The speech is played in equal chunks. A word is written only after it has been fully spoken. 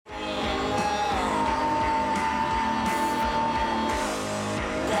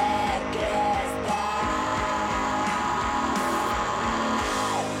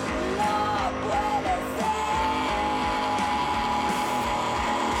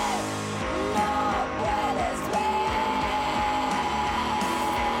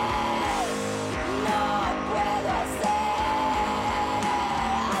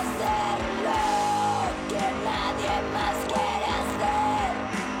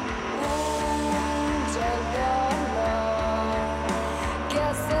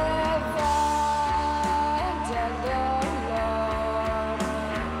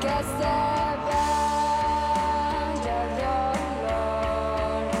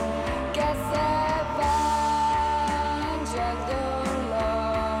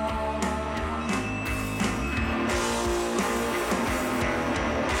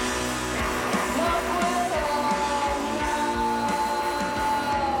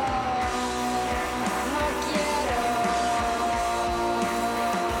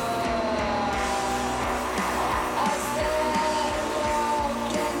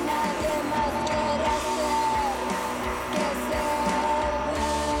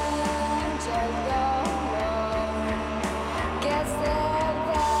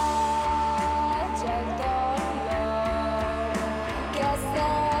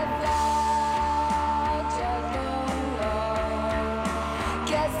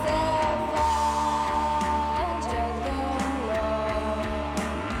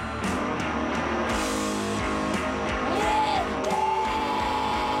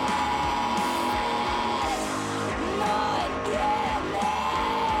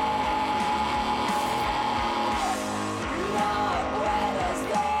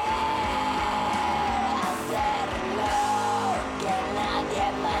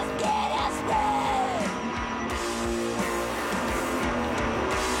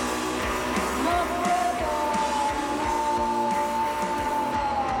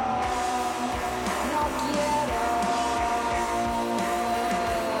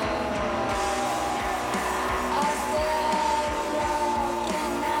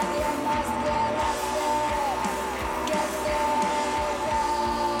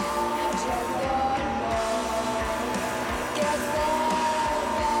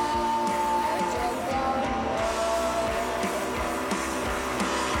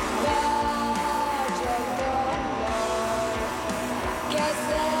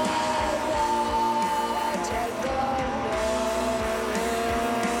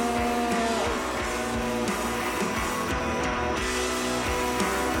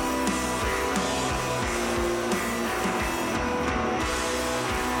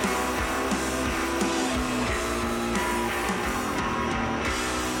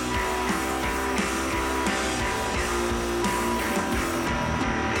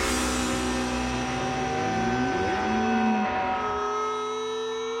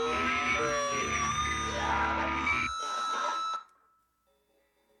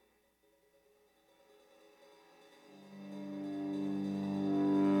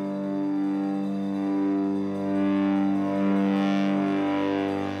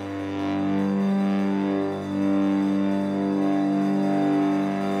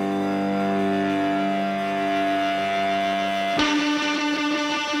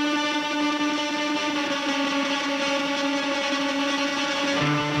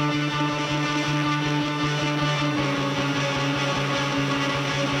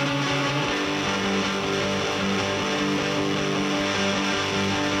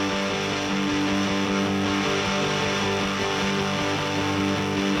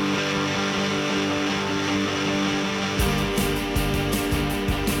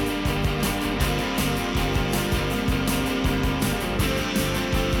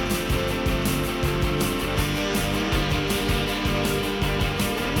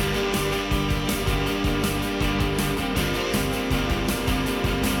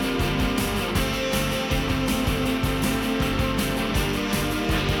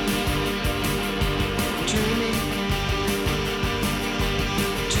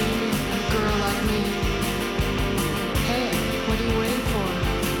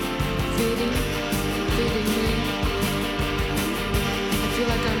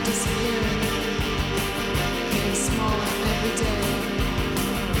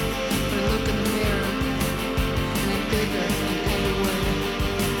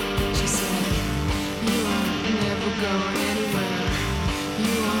going anywhere.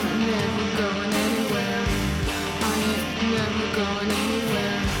 You aren't never going anywhere. I ain't never going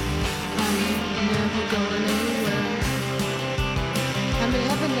anywhere. I ain't never going anywhere. I'm in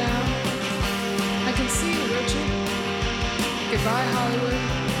heaven now. I can see you, Richard. Goodbye, Hollywood.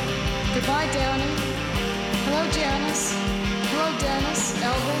 Goodbye, Downey. Hello, Janice. Hello, Dennis,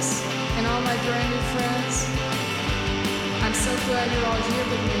 Elvis, and all my brand new friends. I'm so glad you're all here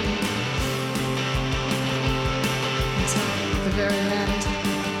with me. Until the very end.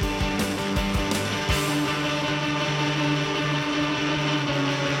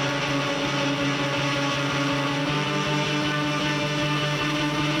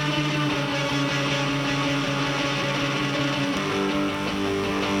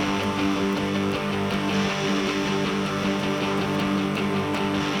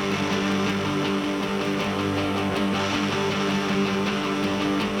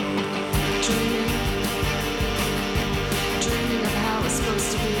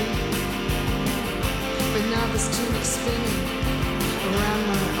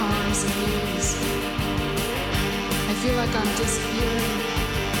 I'm disappearing,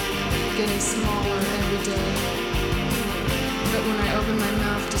 getting smaller every day. But when I open my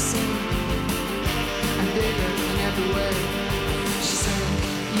mouth to sing, I'm bigger in every way. She said,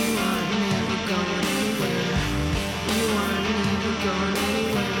 you aren't never going anywhere. You aren't never going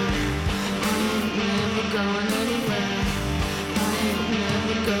anywhere. I ain't never going anywhere. I ain't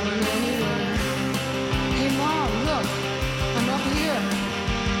never going anywhere. Hey Mom, look, I'm up here.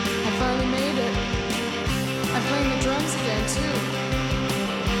 I finally made it. I'm playing the drums again, too.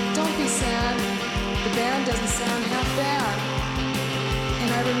 Don't be sad. The band doesn't sound half bad. And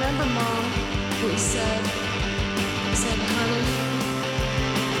I remember, Mom, what you said. You said, honey,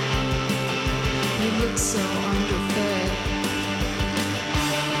 you look so underfed.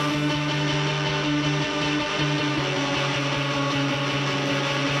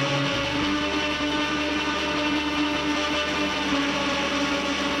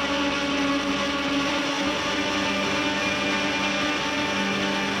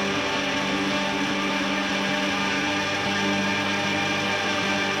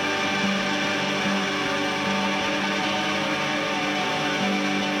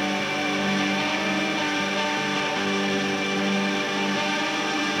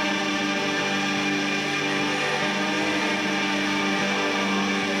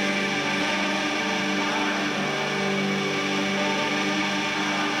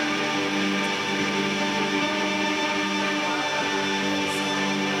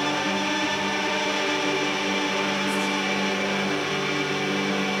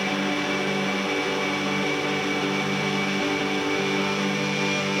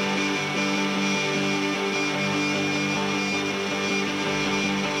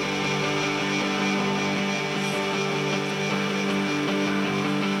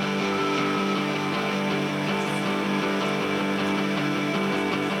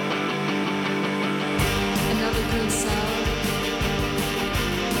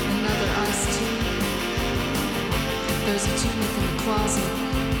 There's a tunic in the closet,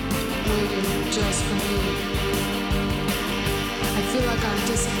 waiting just for me. I feel like I'm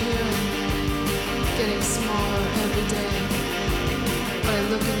disappearing, getting smaller every day. But I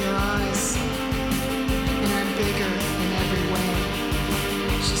look in your eyes, and I'm bigger in every way.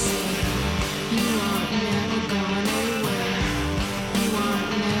 She said, you aren't never going anywhere. You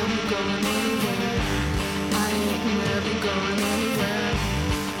aren't never going anywhere. I ain't never going anywhere.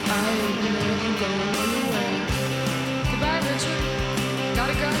 I ain't never going anywhere. Goodbye, Richard.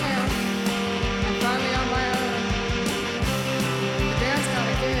 Gotta go now. I'm finally on my own. The band's got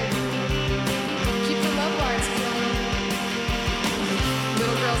a gig. Keep the love lines flowing.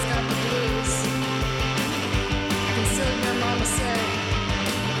 Little girl's got the blues. I can still hear Mama say,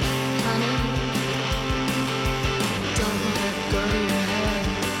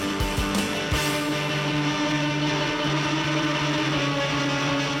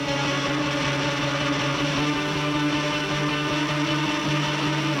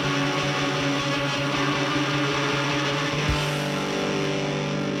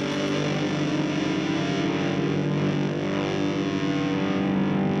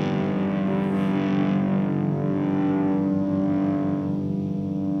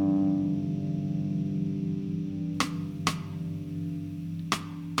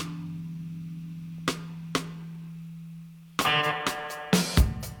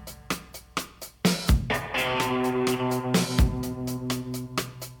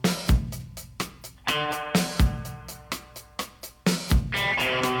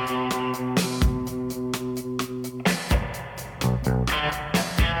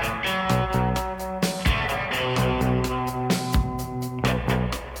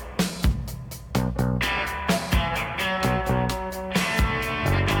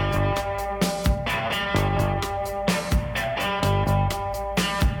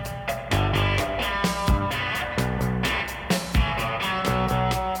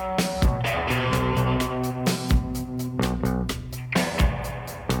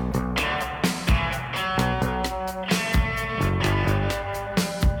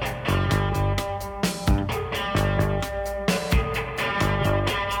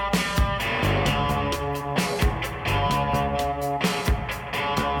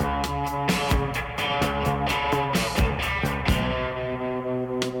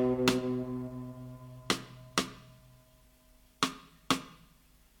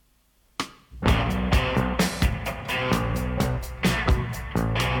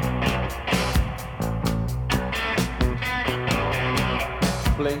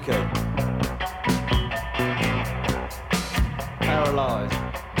 Blinkered. Paralysed.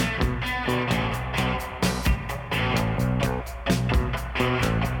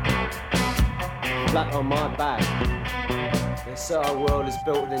 Flat on my back. This our world is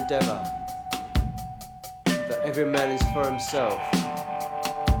built with endeavour. That every man is for himself.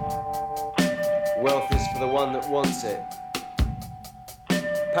 Wealth is for the one that wants it.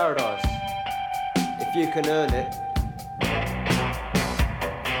 Paradise, if you can earn it.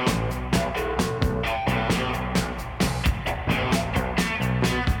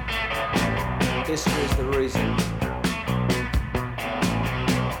 History is the reason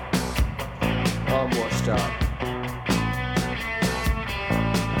I'm washed up.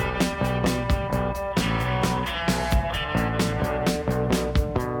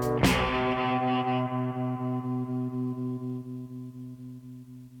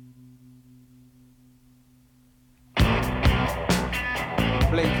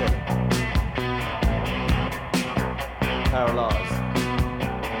 Blinkered. Paralysed.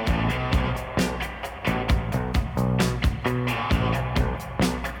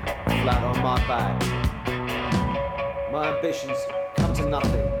 Flat on my back. My ambitions come to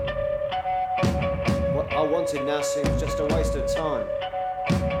nothing. What I wanted now seems just a waste of time.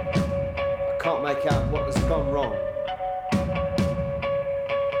 I can't make out what has gone wrong.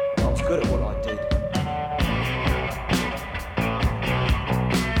 I was good at what I did.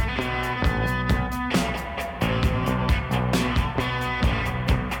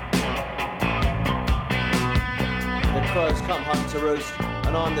 The crows come home to roost,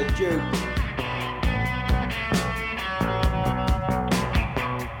 and I'm the duke.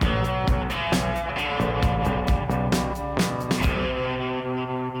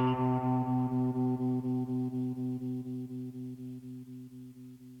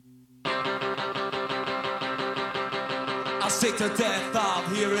 I'm sick to death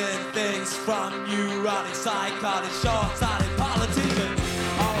of hearing things from neurotic, psychotic, short-sighted politicians.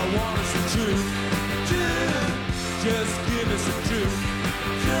 All I want is the truth. Just give us the truth.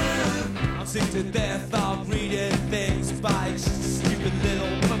 I'm sick to death of reading things by stupid little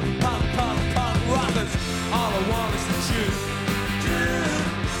punk rockers. All I want is the truth.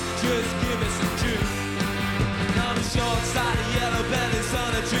 Just give us the truth. On the short-sighted yellow bellies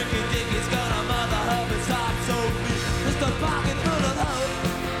on a tricky dick, it's gonna mother her and stop so big. Just a pocket full of hope.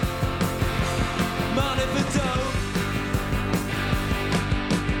 Money for dough.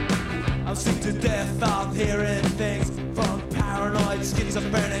 I'm sick to death of hearing things from paranoid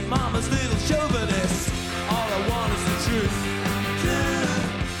schizophrenic mama's little chauvinists. All I want is the truth.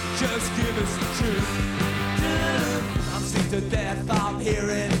 Just give us the truth. I'm sick to death of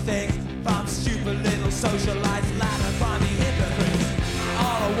hearing things from stupid little socialites, ladder climbing hypocrites.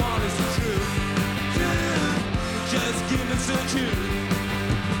 All I want is the truth. Just give us the truth.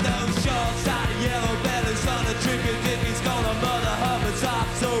 Those short-sighted yellow bellies on a tricky dick, he's gonna mother her but top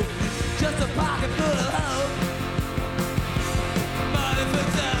so just a pocket full of hope. Money for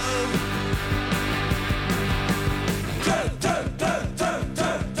dough.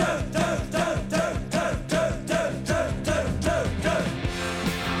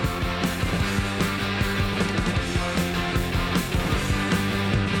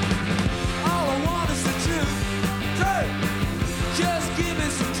 All I want is the truth. Just give me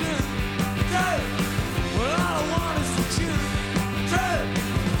some truth. Well, all I want is the truth.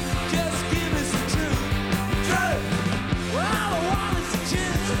 Just give me some truth. Well, all I want is the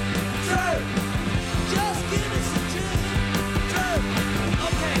truth. Just give me some truth.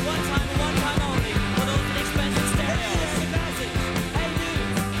 Okay, one time only. For those expensive stereos. Hey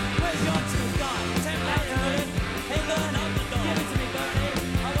dude, where's your truth gone? Hey Bernie, give it to me, Bernie.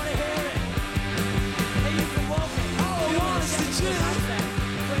 I wanna hear it. Hey, you can walk it. All I want is the truth.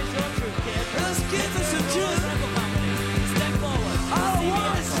 Where's your truth, kid? Just give us the truth. Step forward. All I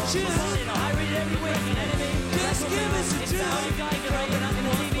want is the truth. I read it every week, you know what I mean? Just give us the It's the only truth. guy you can read it up in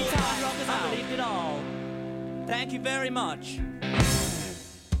the TV time. I believed it all. Thank you very much.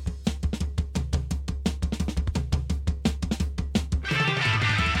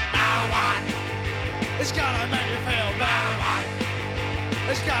 It's gonna make you feel bad.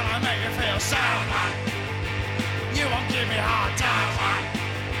 It's gonna make you feel sad. You won't give me hard time.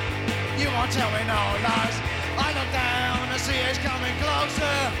 You won't tell me no lies. I look down and see it's coming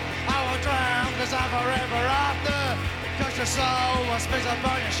closer. I will drown cause I'm forever after. Cause your soul will spit up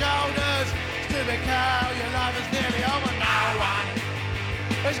on your shoulders. Stupid cow, your life is nearly over. No one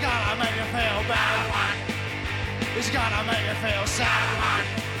is gonna make you feel bad. It's gonna make you feel sad.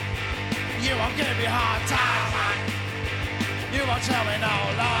 You won't give me hard time. You won't tell me no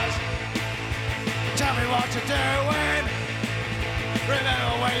lies. Tell me what you're doing.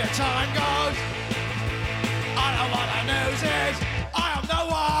 Remember where your time goes. I know what the news is. I am no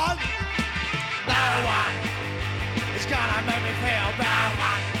one. No one. It's gonna make me feel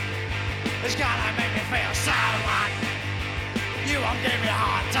bad. It's gonna make me feel so bad. You won't give me a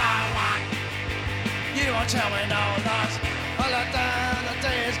hard time. You won't tell me no lies. I look down, the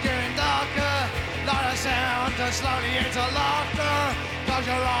day is getting darker. Light a sound and slowly into laughter. Close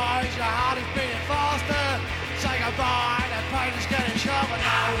your eyes, your heart is beating faster. Say goodbye, the pain is getting sharper.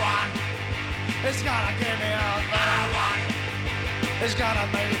 No one is gonna give me a no one is gonna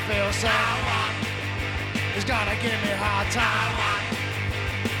make me feel sad. It's gonna give me a hard time.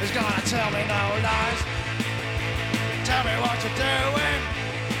 It's gonna tell me no lies. Tell me what you're doing.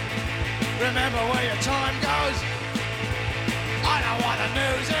 Remember where your time goes. I know what the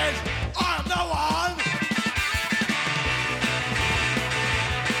news is. I'm no one.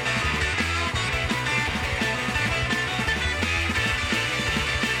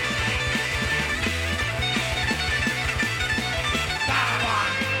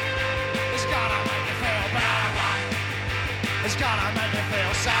 It's gonna make me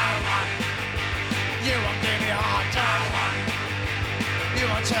feel sad. You won't give me a hard time. You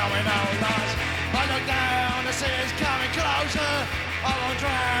won't tell me no lies. I look down, the sea is coming closer. I won't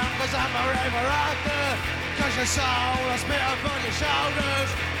drown, cause I'm a river after. Cause your soul will spit upon your shoulders.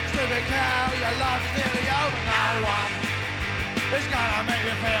 Stupid cow, your life's nearly over. No one is gonna make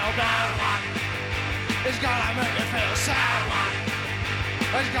me feel bad. It's gonna make me feel sad.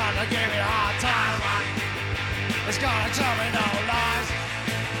 It's gonna give me a hard time. It's gonna tell me no lies.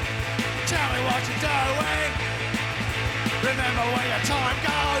 Tell me what you're doing. Remember where your time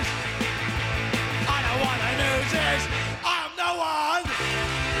goes. I know what the news is. I'm no one.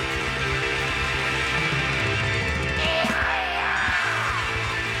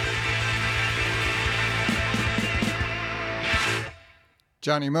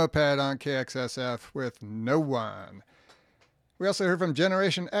 Johnny Moped on KXSF with No One. We also heard from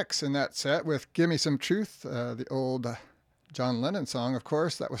Generation X in that set with Gimme Some Truth, the old John Lennon song, of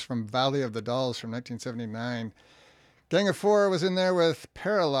course. That was from Valley of the Dolls from 1979. Gang of Four was in there with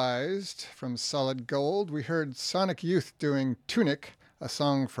Paralyzed from Solid Gold. We heard Sonic Youth doing Tunic, a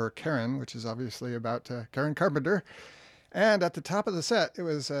song for Karen, which is obviously about Karen Carpenter. And at the top of the set, it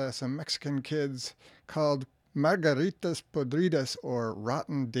was some Mexican kids called Margaritas Podridas, or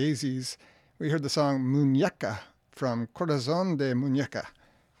Rotten Daisies. We heard the song Muñeca from Corazón de Muñeca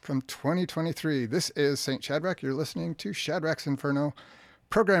from 2023. This is St. Shadrack. You're listening to Shadrack's Inferno.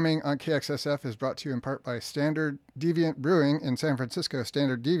 Programming on KXSF is brought to you in part by Standard Deviant Brewing in San Francisco.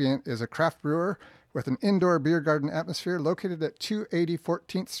 Standard Deviant is a craft brewer with an indoor beer garden atmosphere located at 280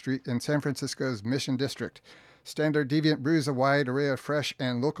 14th Street in San Francisco's Mission District. Standard Deviant brews a wide array of fresh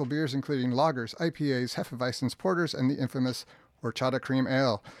and local beers, including lagers, IPAs, Hefeweizens, porters, and the infamous Horchata Cream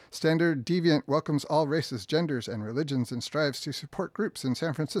Ale. Standard Deviant welcomes all races, genders, and religions and strives to support groups in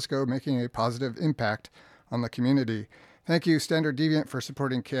San Francisco making a positive impact on the community. Thank you, Standard Deviant, for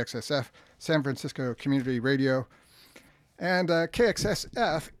supporting KXSF, San Francisco Community Radio. And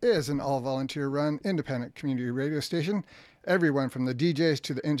KXSF is an all-volunteer-run independent community radio station. Everyone from the DJs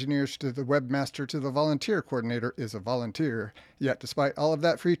to the engineers to the webmaster to the volunteer coordinator is a volunteer. Yet, despite all of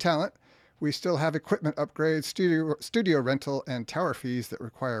that free talent, we still have equipment upgrades, studio rental, and tower fees that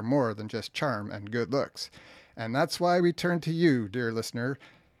require more than just charm and good looks. And that's why we turn to you, dear listener.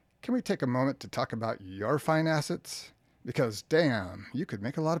 Can we take a moment to talk about your fine assets? Because, damn, you could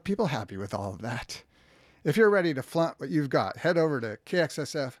make a lot of people happy with all of that. If you're ready to flaunt what you've got, head over to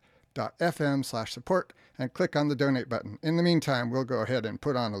kxsf.fm/support and click on the donate button. In the meantime, we'll go ahead and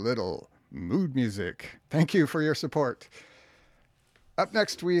put on a little mood music. Thank you for your support. Up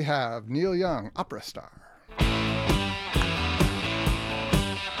next, we have Neil Young, opera star. So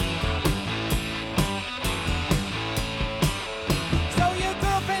your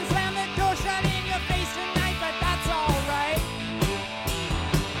girlfriend slammed the door shut in your face tonight, but that's alright.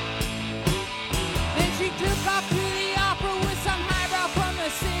 Then she took off to the opera with some highbrow from the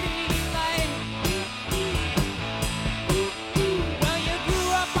city light. Well, you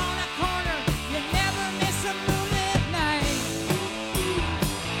grew up on a corner, you never miss a moonlit night.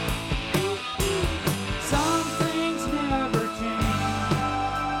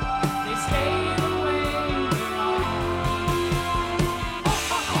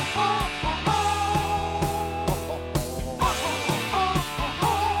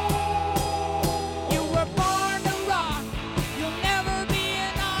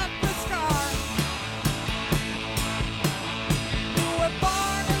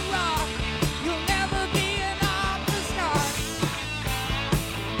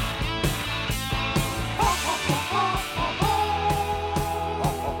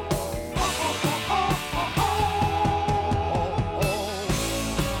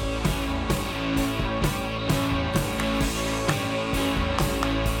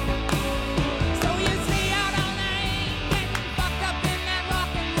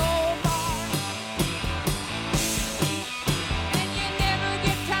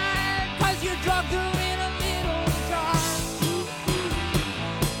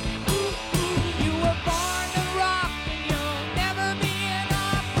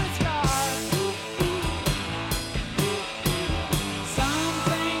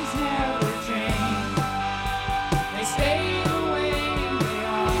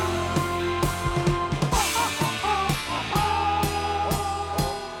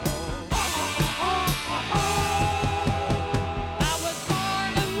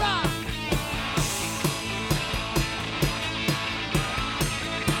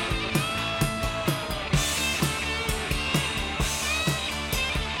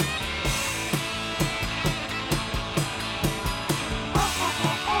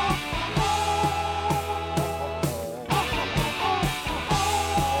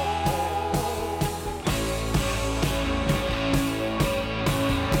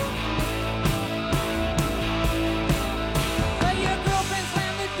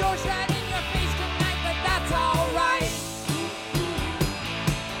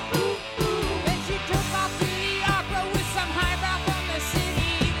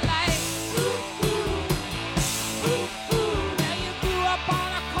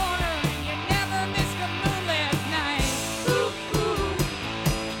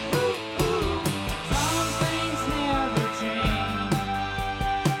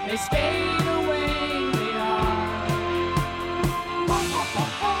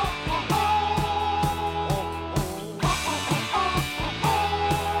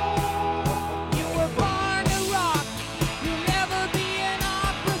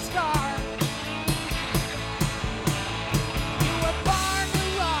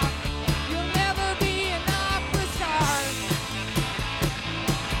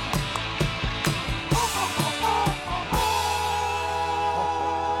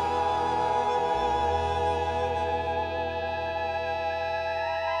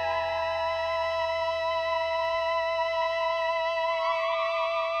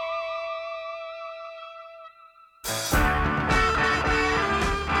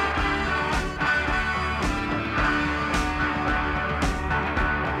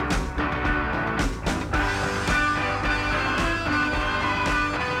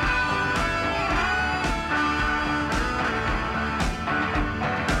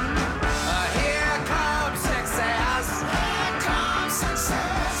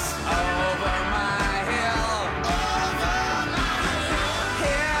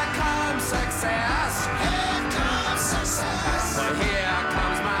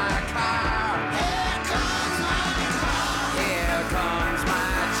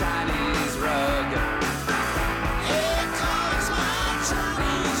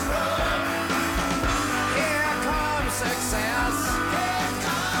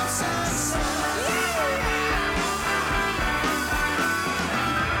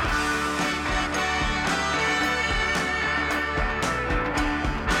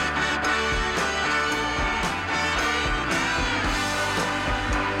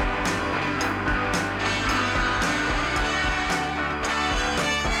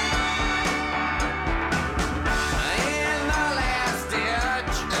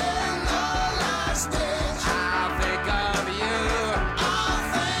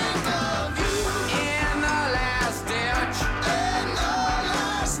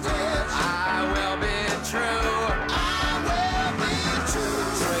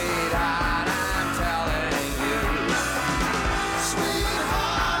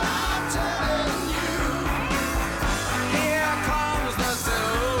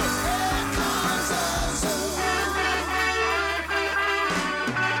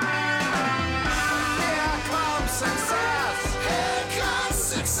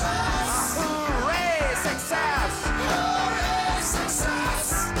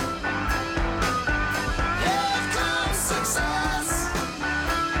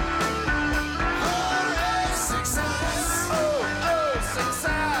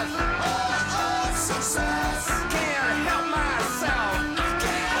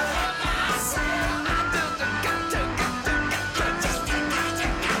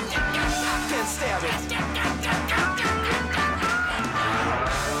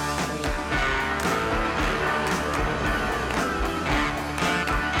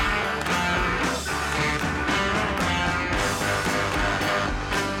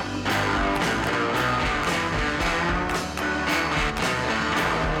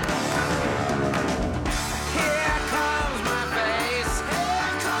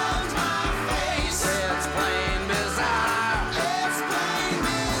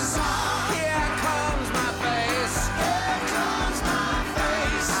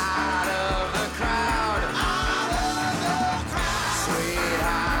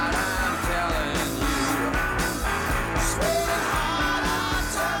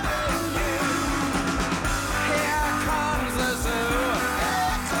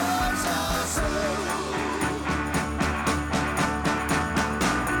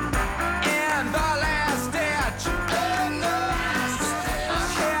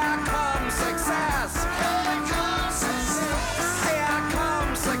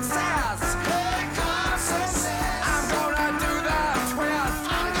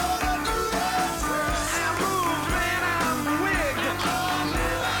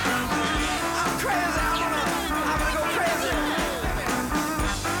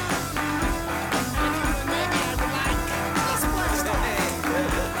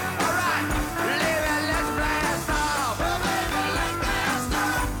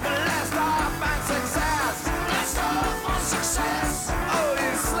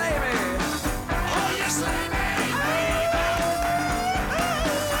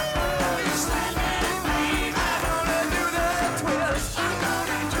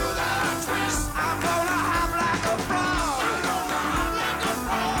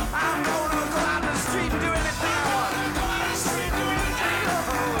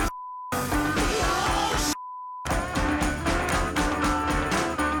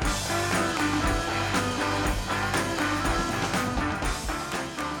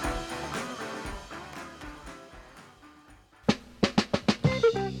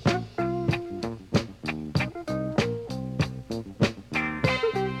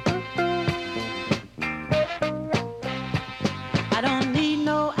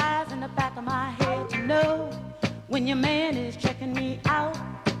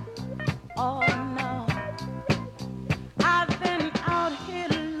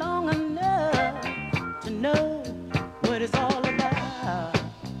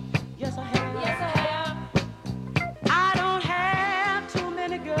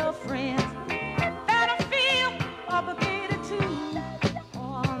 your friends that I feel obligated to.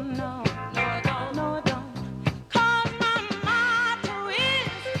 Oh no, no I don't, no I don't. 'Cause my motto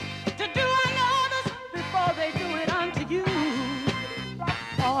is to do unto others before they do it unto you.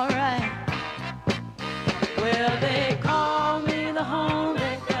 All right. Well, they call me the home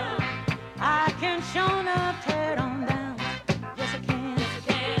wrecker. I can show enough tear it on down. Yes, I can. Yes, I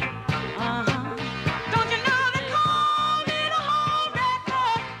can. Don't you know they call me the home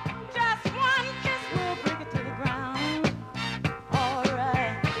wrecker? Just one kiss will bring it to the ground. All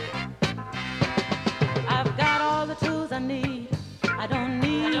right. I've got all the tools I need. I don't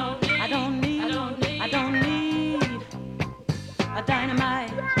need a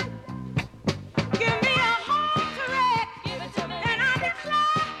dynamite. Give me a home to wreck, and I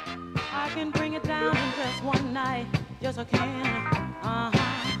declare I can bring it down in just one night. Yes, I can.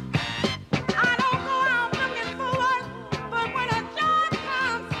 I don't go out looking for work, but when a job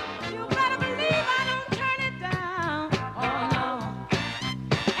comes, you better believe I don't turn it down. Oh no.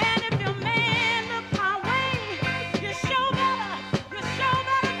 And if your man look my way, you sure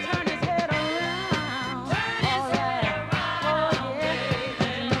better turn his head around. All right. Oh yeah.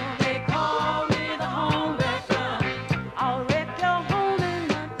 You know they call me the home wrecker. I'll wreck your home and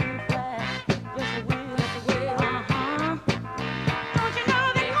not too fast. Yes I will. Don't you know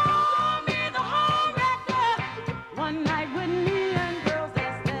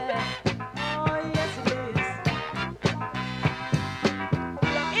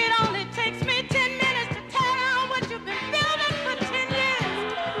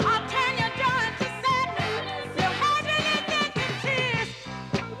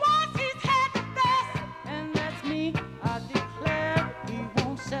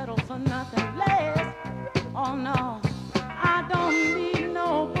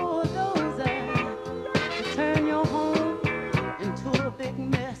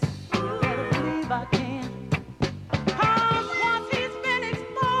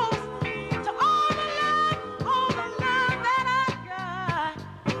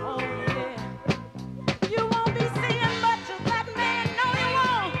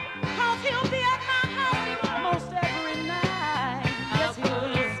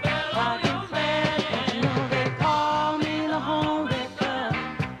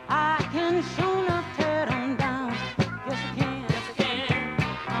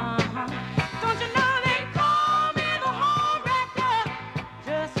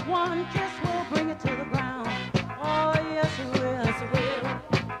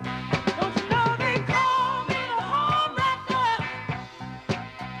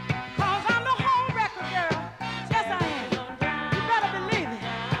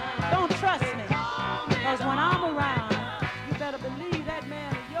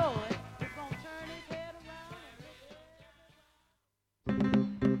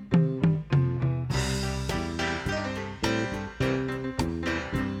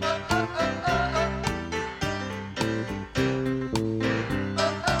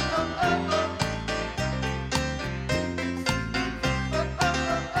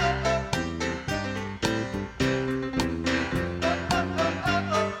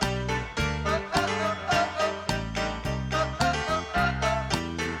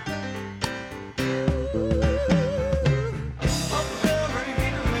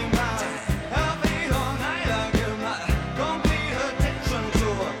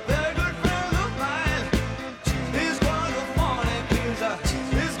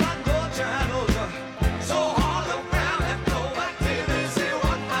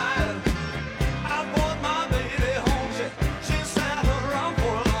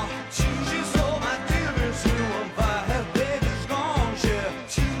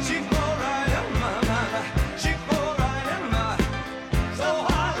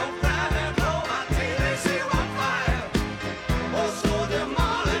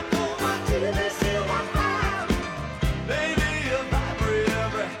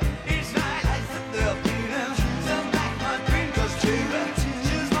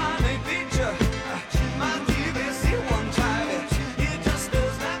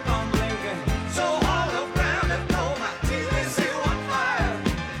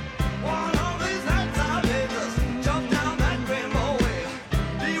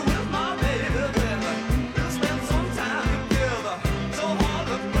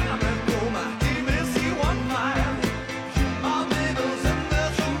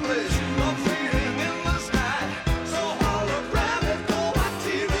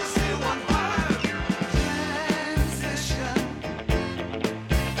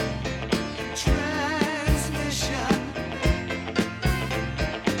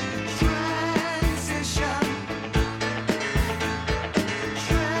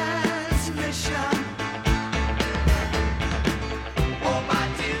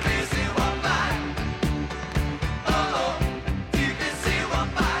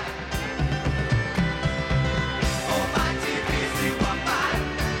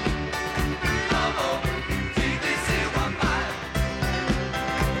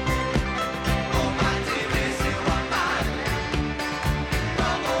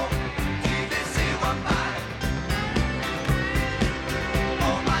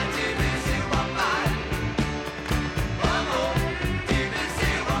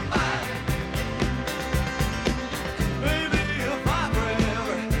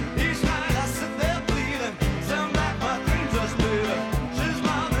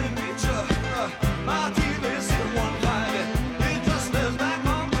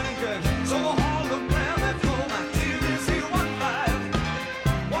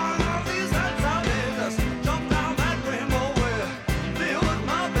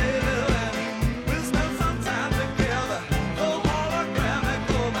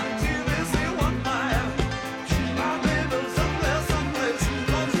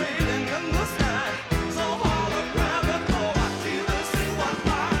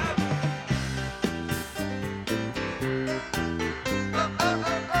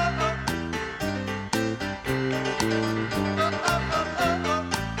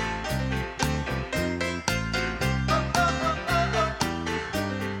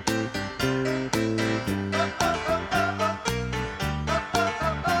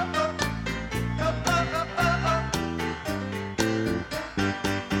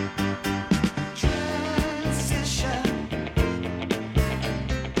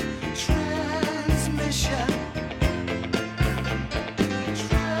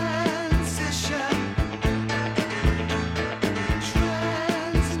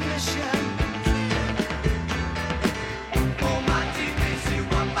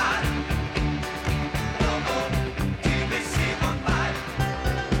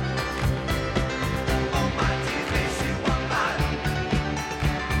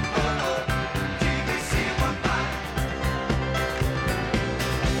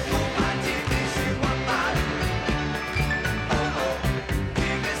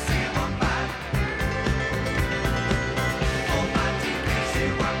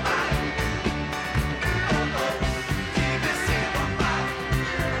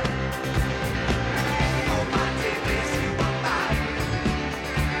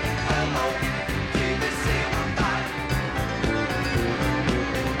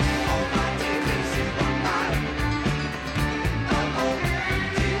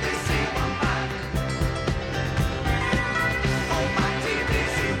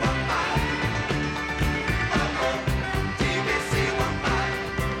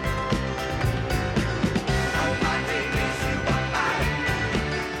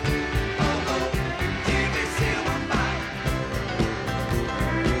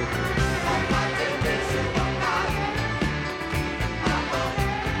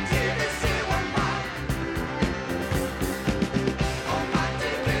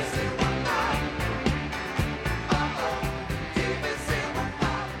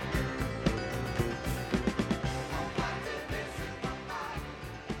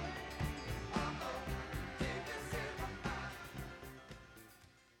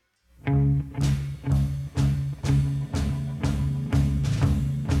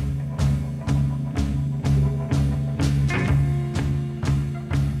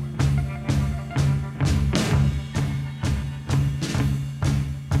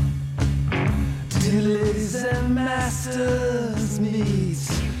Two ladies and masters meet.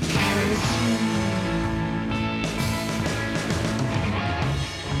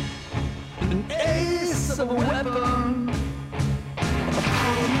 An ace of a weapon. A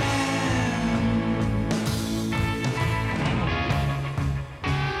power man.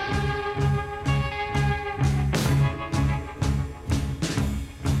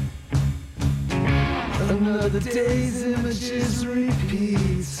 Another day's images repeat.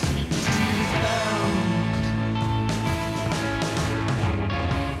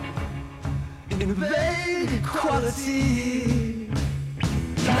 In vague equality,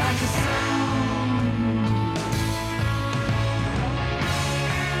 like a sound.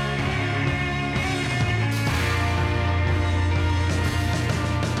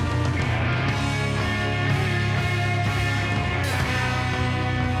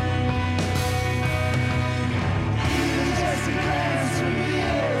 Even just a glance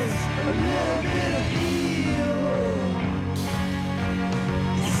reveals a little bit of evil.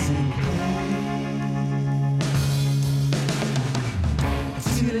 It's in play.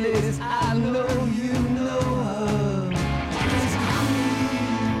 Two ladies, I know you know her. It's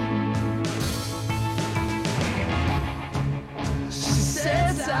queen. She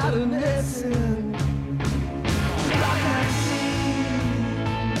sets out a medicine like I've seen.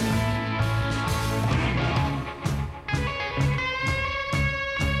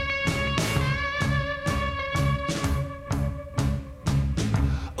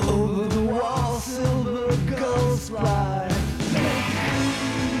 Over the wall, silver gulls fly.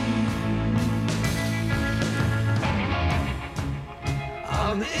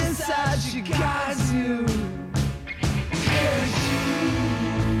 On the inside, she guides you. Carries you.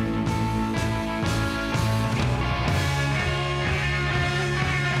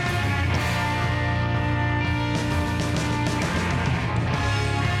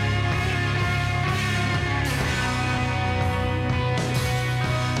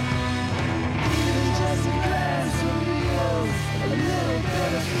 Even just a glance reveals a little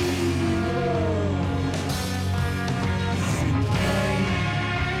bit of evil. It's in play.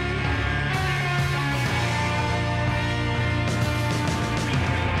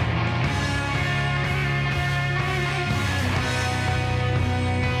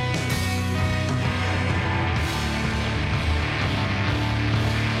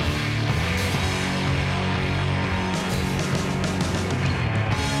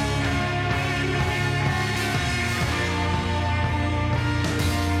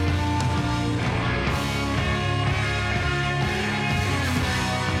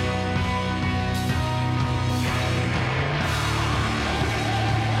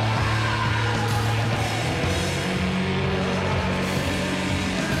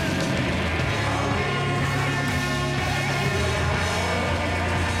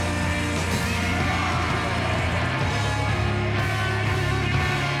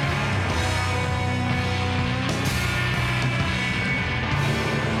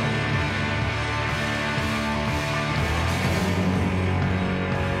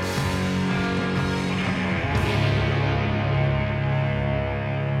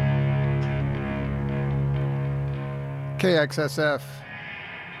 KXSF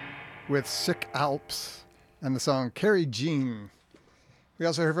with Sick Alps and the song Carrie Jean. We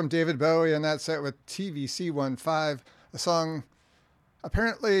also heard from David Bowie in that set with TVC15, a song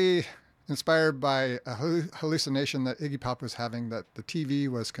apparently inspired by a hallucination that Iggy Pop was having that the TV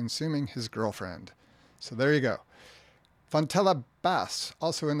was consuming his girlfriend. So there you go. Fontella Bass,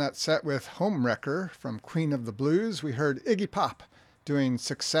 also in that set with Homewrecker from Queen of the Blues. We heard Iggy Pop doing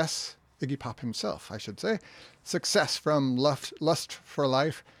Success, Iggy Pop himself, I should say. Success from Lust for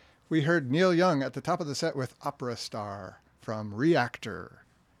Life. We heard Neil Young at the top of the set with Opera Star from Reactor.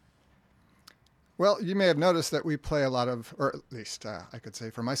 Well, you may have noticed that we play a lot of, or at least I could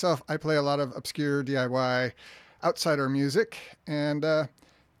say for myself, I play a lot of obscure DIY outsider music, and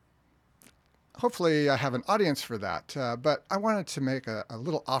hopefully I have an audience for that. But I wanted to make a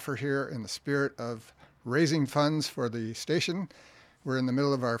little offer here in the spirit of raising funds for the station. We're in the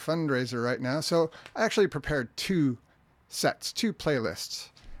middle of our fundraiser right now. So I actually prepared two sets, two playlists.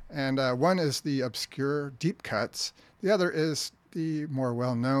 And one is the obscure deep cuts. The other is the more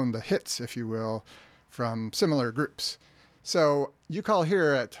well-known, the hits, if you will, from similar groups. So you call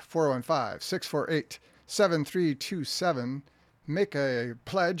here at 415-648-7327, make a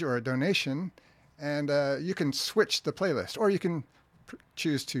pledge or a donation, and you can switch the playlist, or you can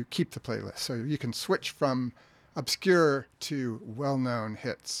choose to keep the playlist. So you can switch from obscure to well-known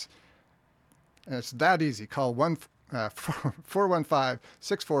hits. And it's that easy. Call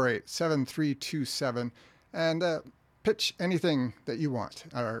 415-648-7327 and pitch anything that you want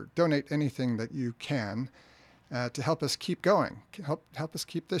or donate anything that you can to help us keep going, help us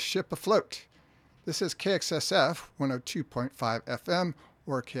keep this ship afloat. This is KXSF 102.5 FM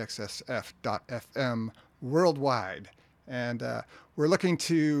or KXSF.FM worldwide. And we're looking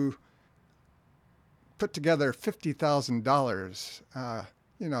to put together $50,000,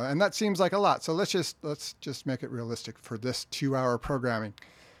 and that seems like a lot. So let's just make it realistic for this 2-hour programming.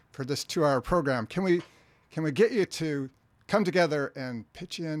 For this 2-hour program, can we get you to come together and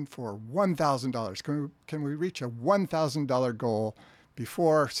pitch in for $1,000? Can we reach a $1,000 goal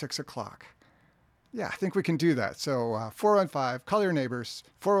before 6 o'clock? Yeah, I think we can do that. So 415, call your neighbors,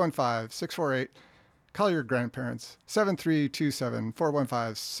 415-648, call your grandparents, 7327,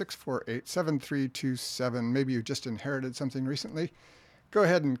 415-648-7327. Maybe you just inherited something recently. Go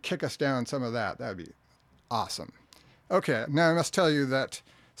ahead and kick us down some of that. That would be awesome. Okay, now I must tell you that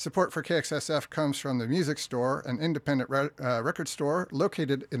support for KXSF comes from the Music Store, an independent record store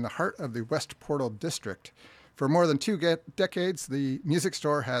located in the heart of the West Portal District. For more than 2 decades, the Music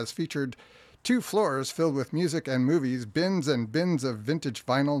Store has featured 2 floors filled with music and movies, bins and bins of vintage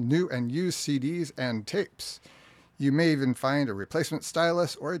vinyl, new and used CDs and tapes. You may even find a replacement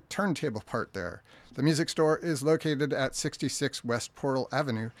stylus or a turntable part there. The Music Store is located at 66 West Portal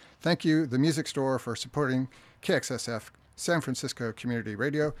Avenue. Thank you, the Music Store, for supporting KXSF San Francisco Community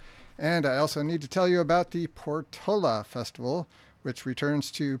Radio. And I also need to tell you about the Portola Festival, which returns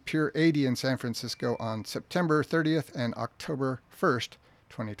to Pier 80 in San Francisco on September 30th and October 1st,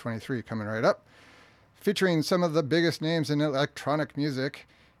 2023, coming right up, featuring some of the biggest names in electronic music,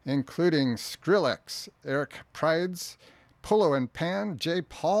 including Skrillex, Eric Prides, Polo and Pan, J.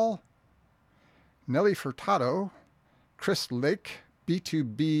 Paul, Nelly Furtado, Chris Lake,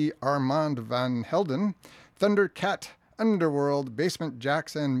 B2B Armand Van Helden, Thundercat, Underworld, Basement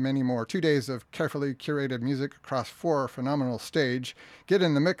Jacks, and many more. 2 days of carefully curated music across 4 phenomenal stage. Get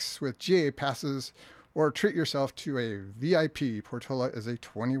in the mix with GA passes or treat yourself to a VIP. Portola is a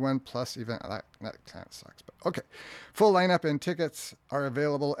 21-plus event. That kind of sucks, but okay. Full lineup and tickets are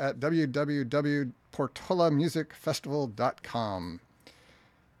available at www.portolamusicfestival.com.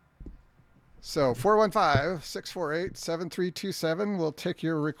 So 415-648-7327. We'll take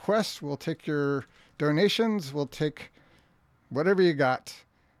your requests. We'll take your donations. We'll take whatever you got.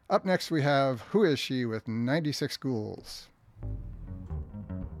 Up next, we have Who Is She with 96 Ghouls.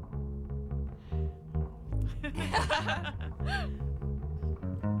 When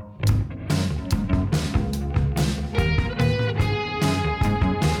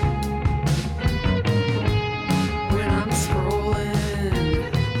I'm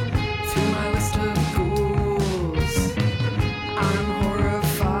scrolling through my list of ghouls, I'm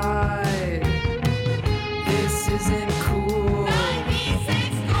horrified. This isn't cool.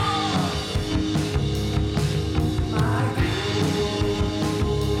 96 ghouls! My ghouls.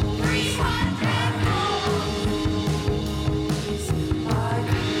 300 ghouls!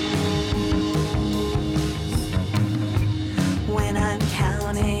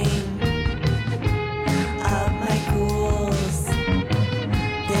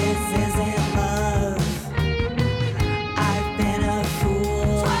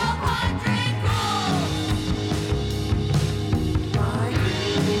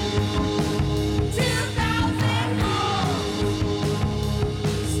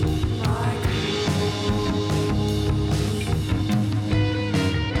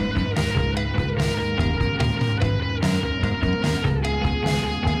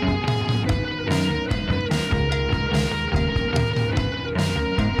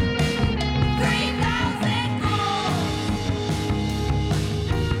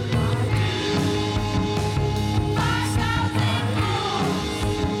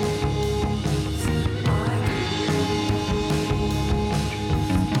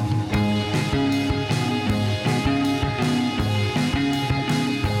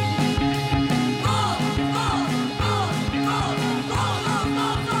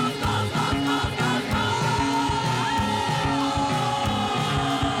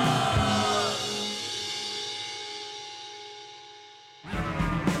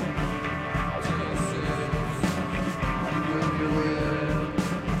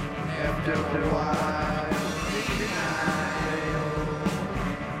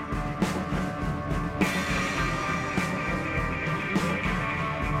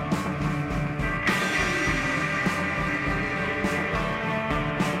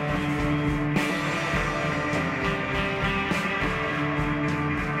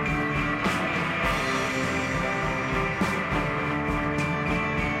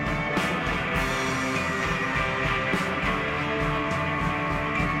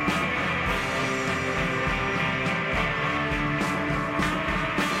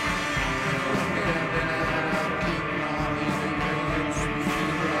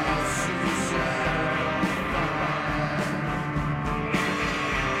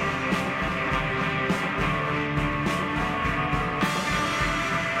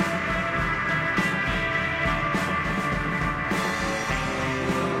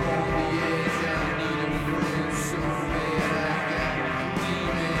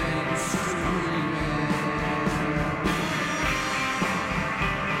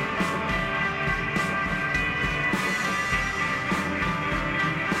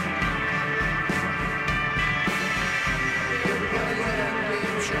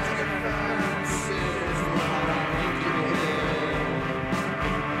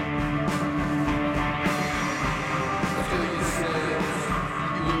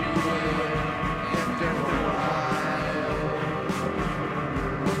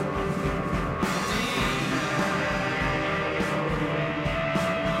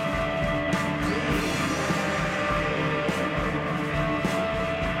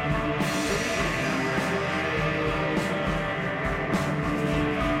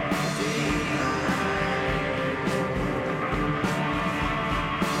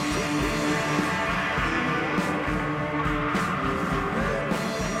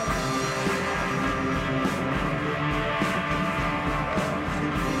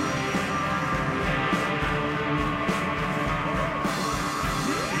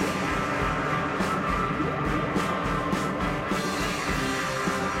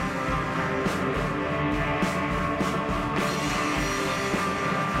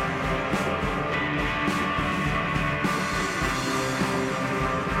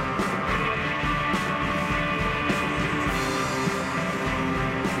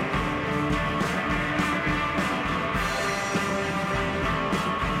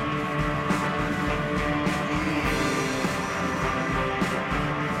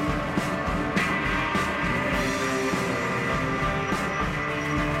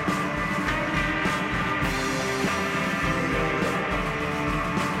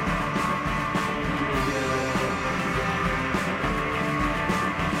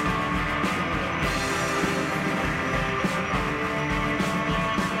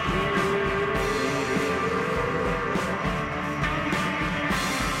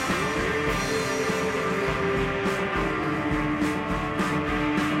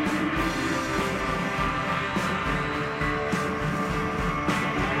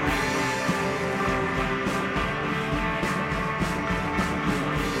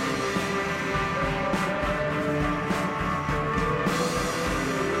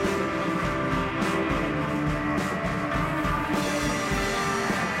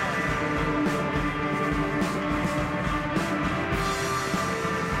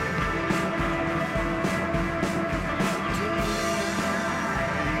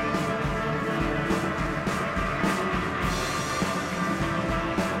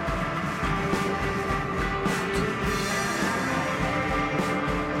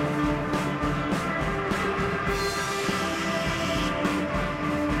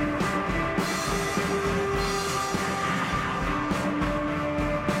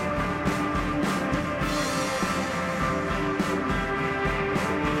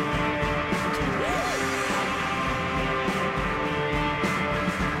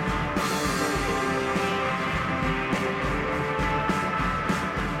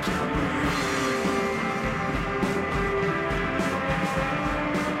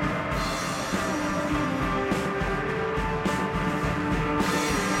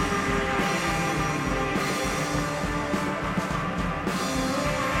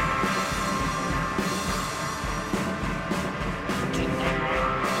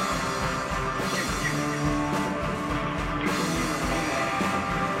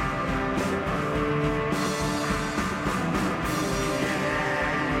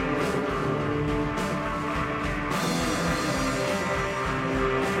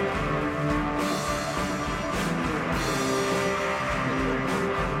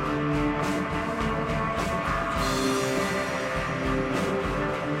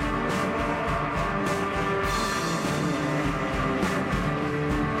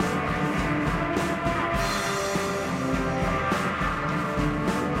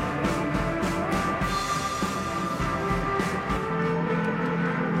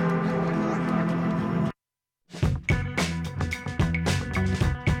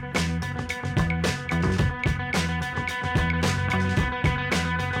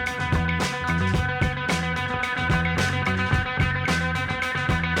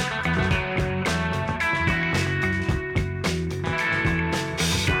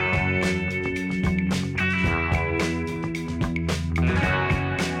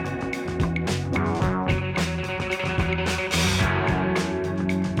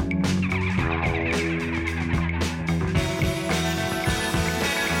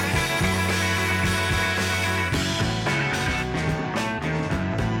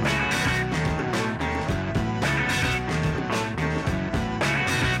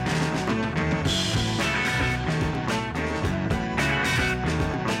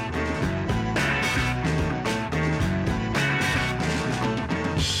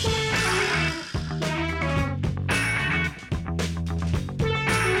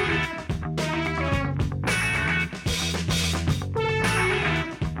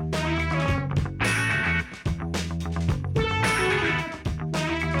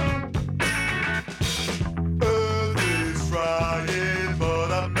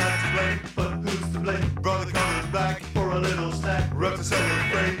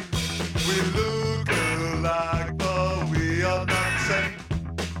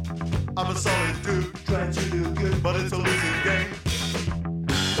 I'm a solid dude, trying to do good, but it's a losing game.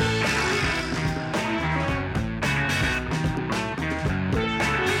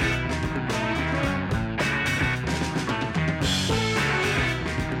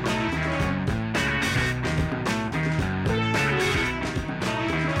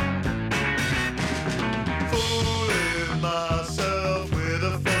 Fooling myself with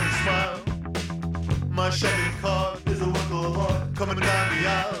a funny smile. My shopping cart is a work of art coming down the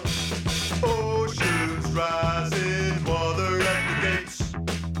aisle. Oceans rising while they're at the gates.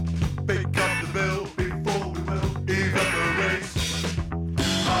 Pick up the bill before we will evaporate.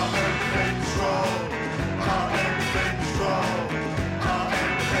 I am the paper straw. I am the paper straw. I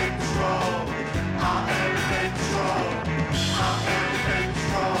am the paper straw. I am the paper straw. I am the paper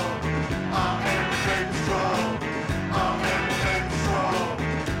straw. I am the paper straw. I am the paper straw.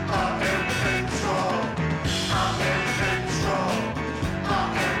 I am the paper straw. I am the paper straw. I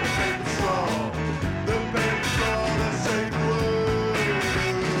am the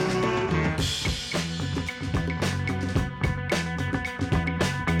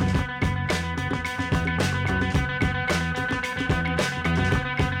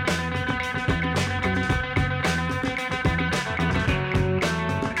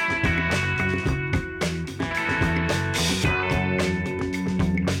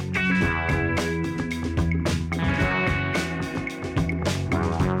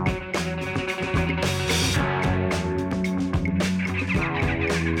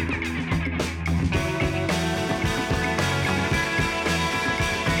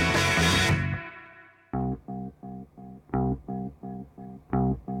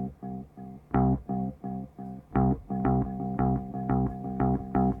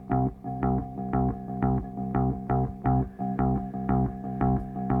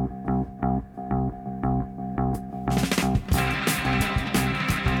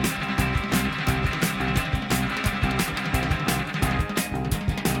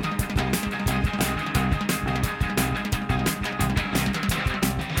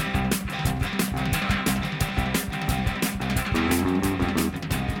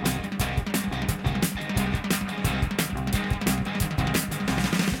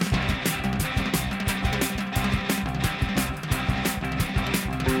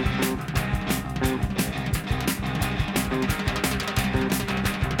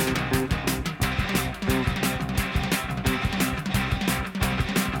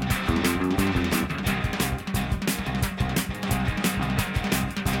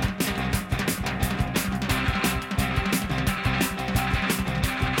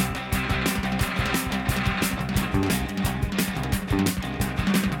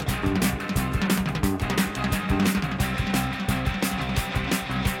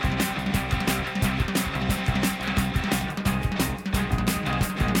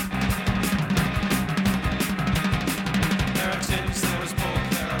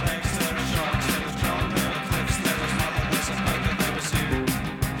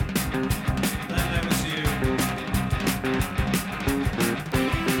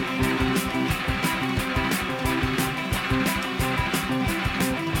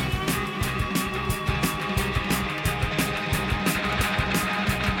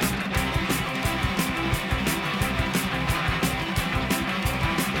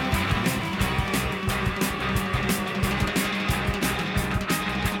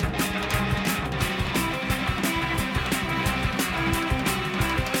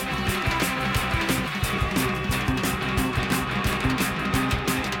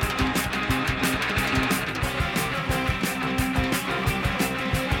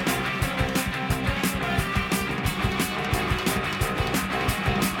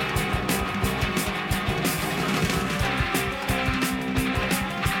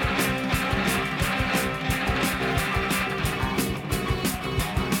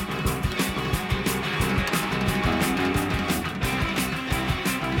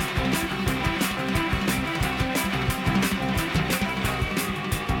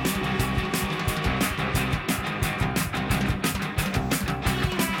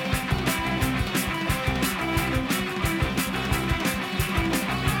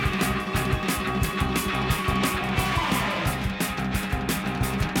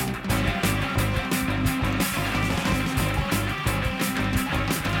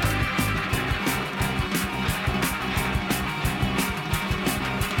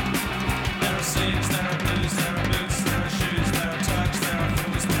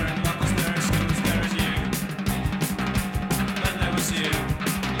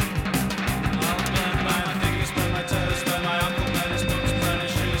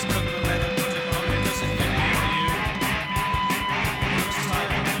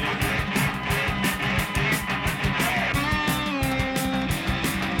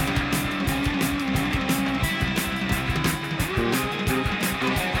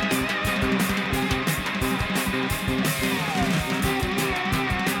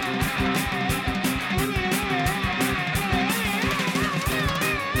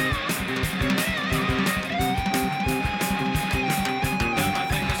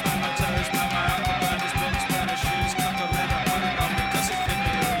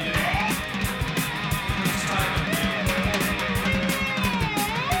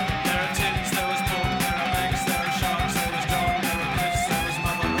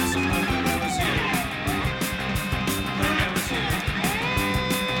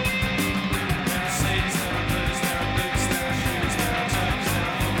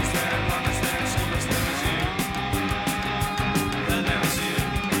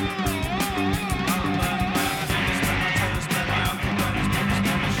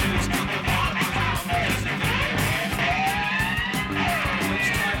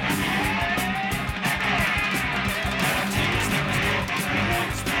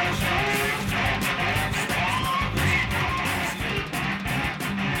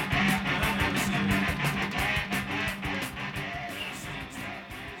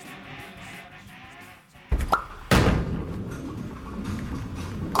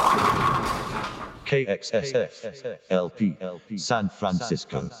KXSF LP San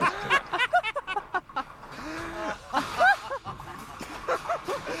Francisco.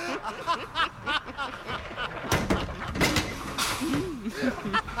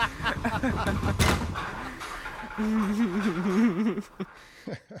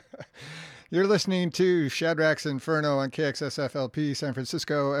 You're listening to Shadrack's Inferno on KXSFLP San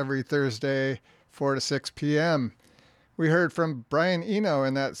Francisco every Thursday, 4 to 6 p.m. We heard from Brian Eno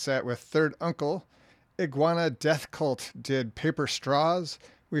in that set with Third Uncle. Iguana Death Cult did Paper Straws.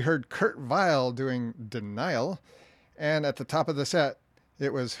 We heard Kurt Vile doing Denial. And at the top of the set,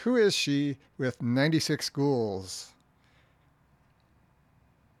 it was Who Is She with 96 Ghouls.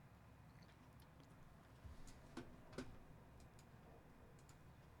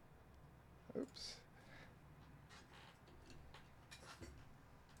 Oops.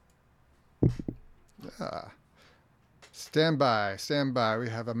 Stand by. We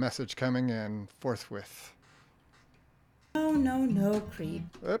have a message coming in forthwith. No, creep.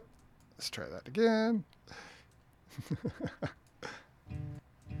 Oop. Let's try that again.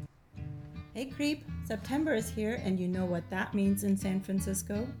 Hey, creep. September is here, and you know what that means in San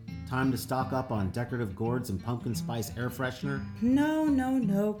Francisco? Time to stock up on decorative gourds and pumpkin spice air freshener?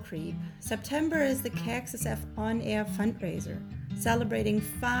 No, creep. September is the KXSF on-air fundraiser, celebrating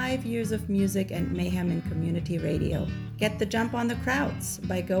 5 years of music and mayhem in community radio. Get the jump on the crowds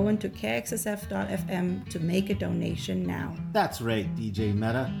by going to kxsf.fm to make a donation now. That's right, DJ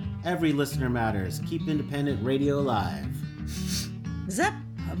Meta. Every listener matters. Keep independent radio alive. Is that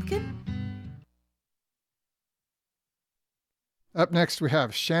pumpkin? Up next, we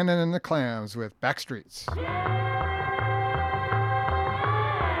have Shannon and the Clams with Backstreets.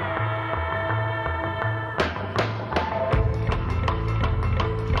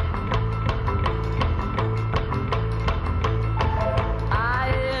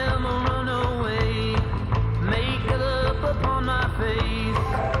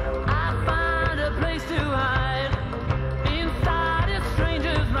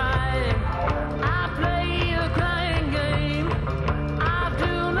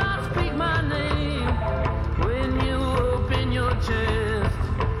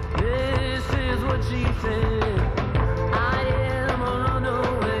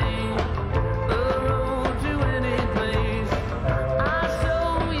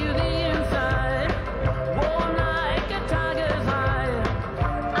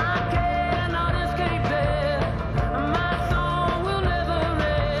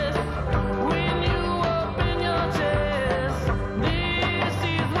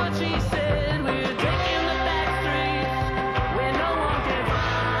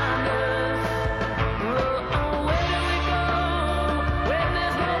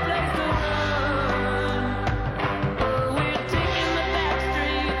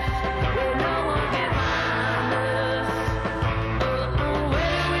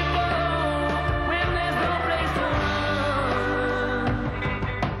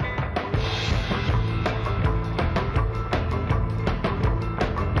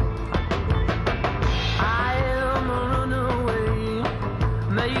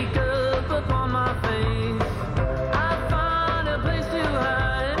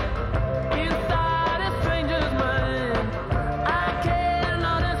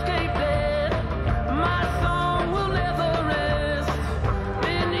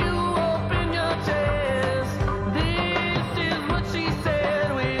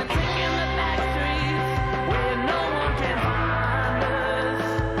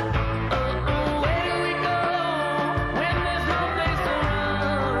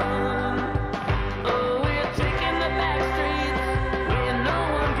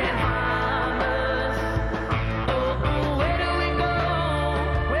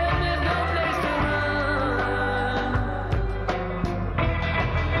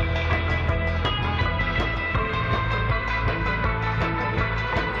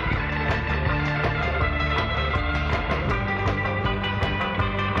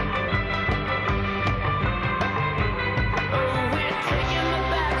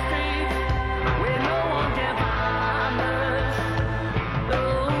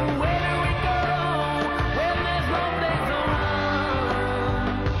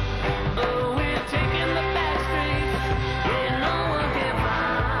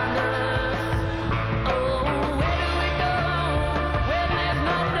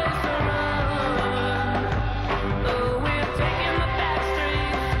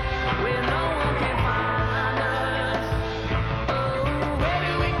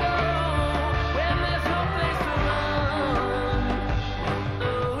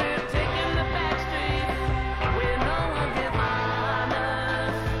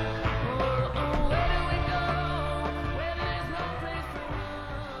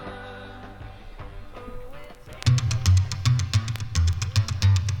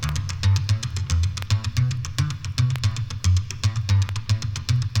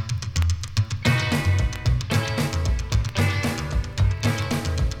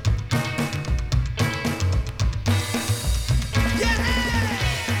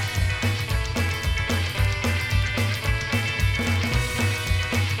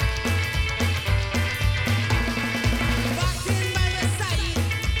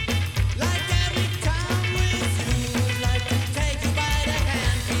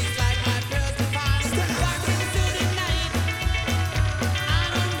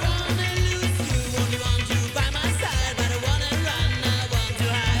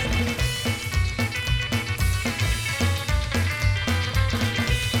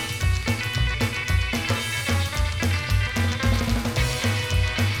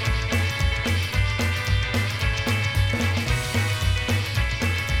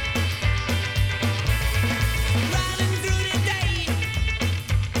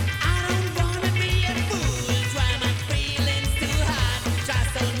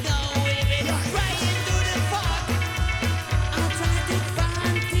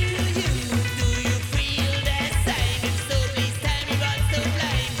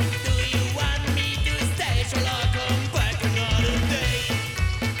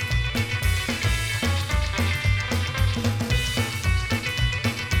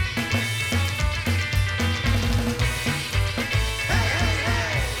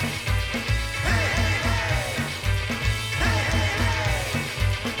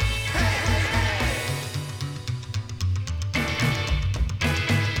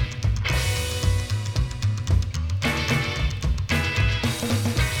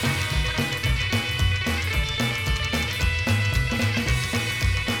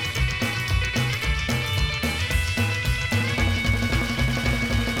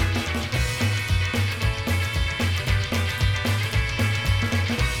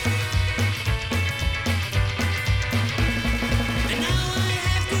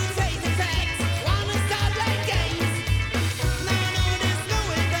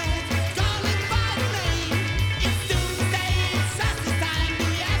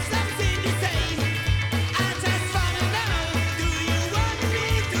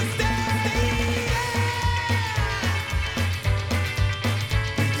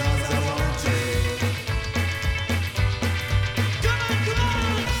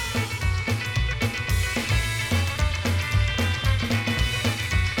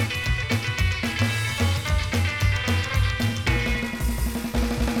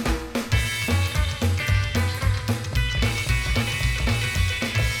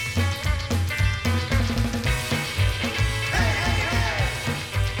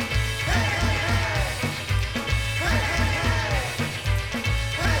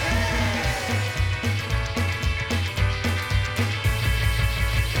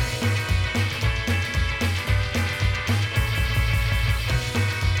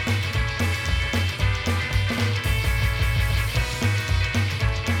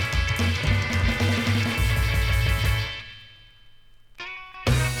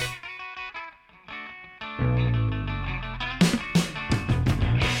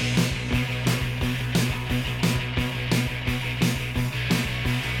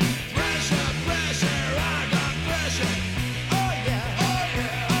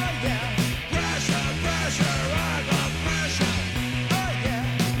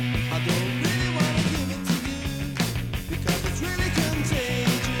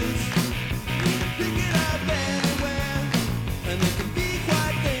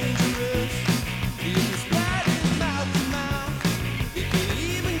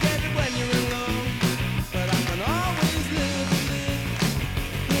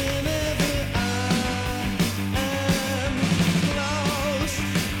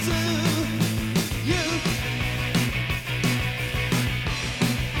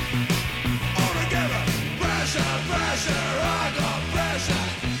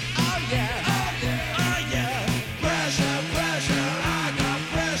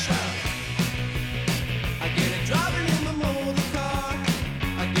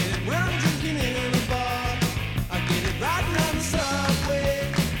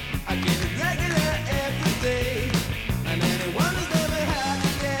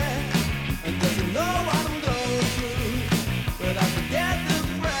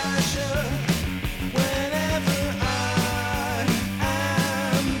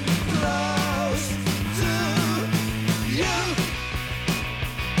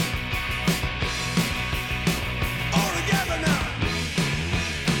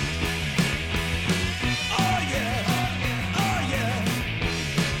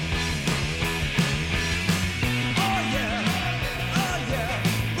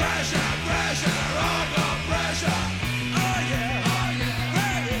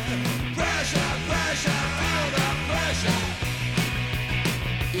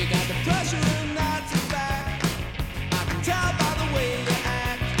 You got the pressure and that's a fact. I can tell by the way you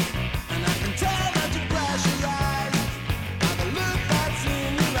act, and I can tell that you're pressurized by the look that's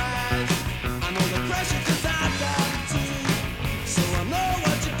in your eyes. I know the pressure 'cause I've got it too, so I know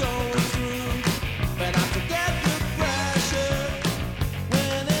what you're going through. But I forget the pressure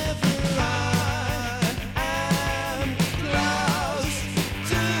whenever I am close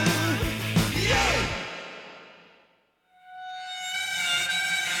to you.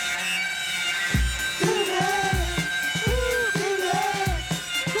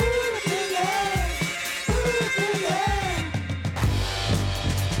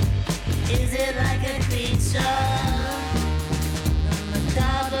 Is it like a creature from a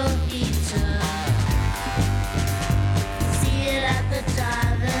double feature? See it at the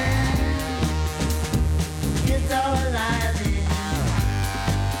drive-in. You're so alive.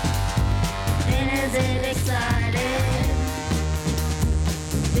 Then is it exciting?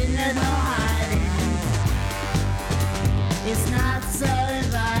 Then there's no hiding. It's not so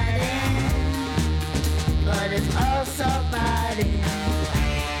inviting, but it's also biting.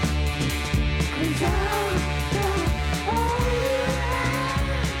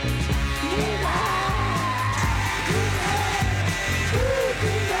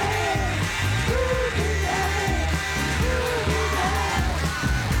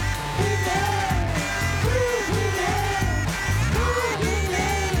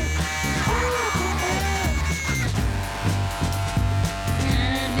 Can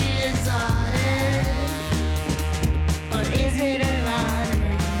it be exotic, or is it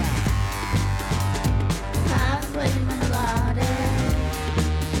erotic? Halfway melodic,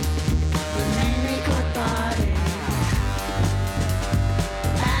 but mainly cathartic.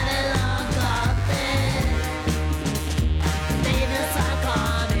 Babylon Gothic, baby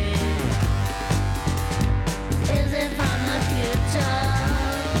psychotic. Is it from the future?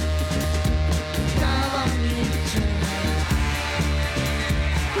 Double mutual.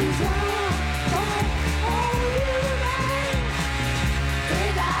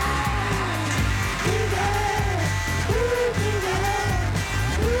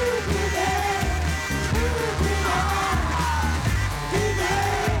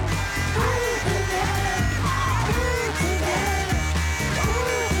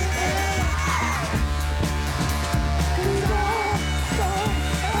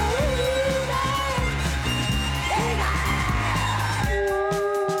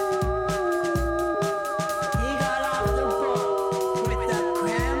 He got off the boat with the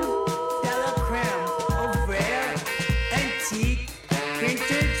creme de la creme of rare, antique,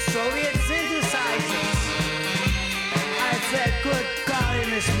 vintage Soviet synthesizers. I said, good golly,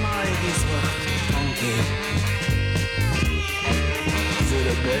 Miss Molly, these were funky. To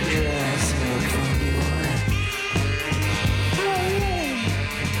the bed your ass, little funky boy.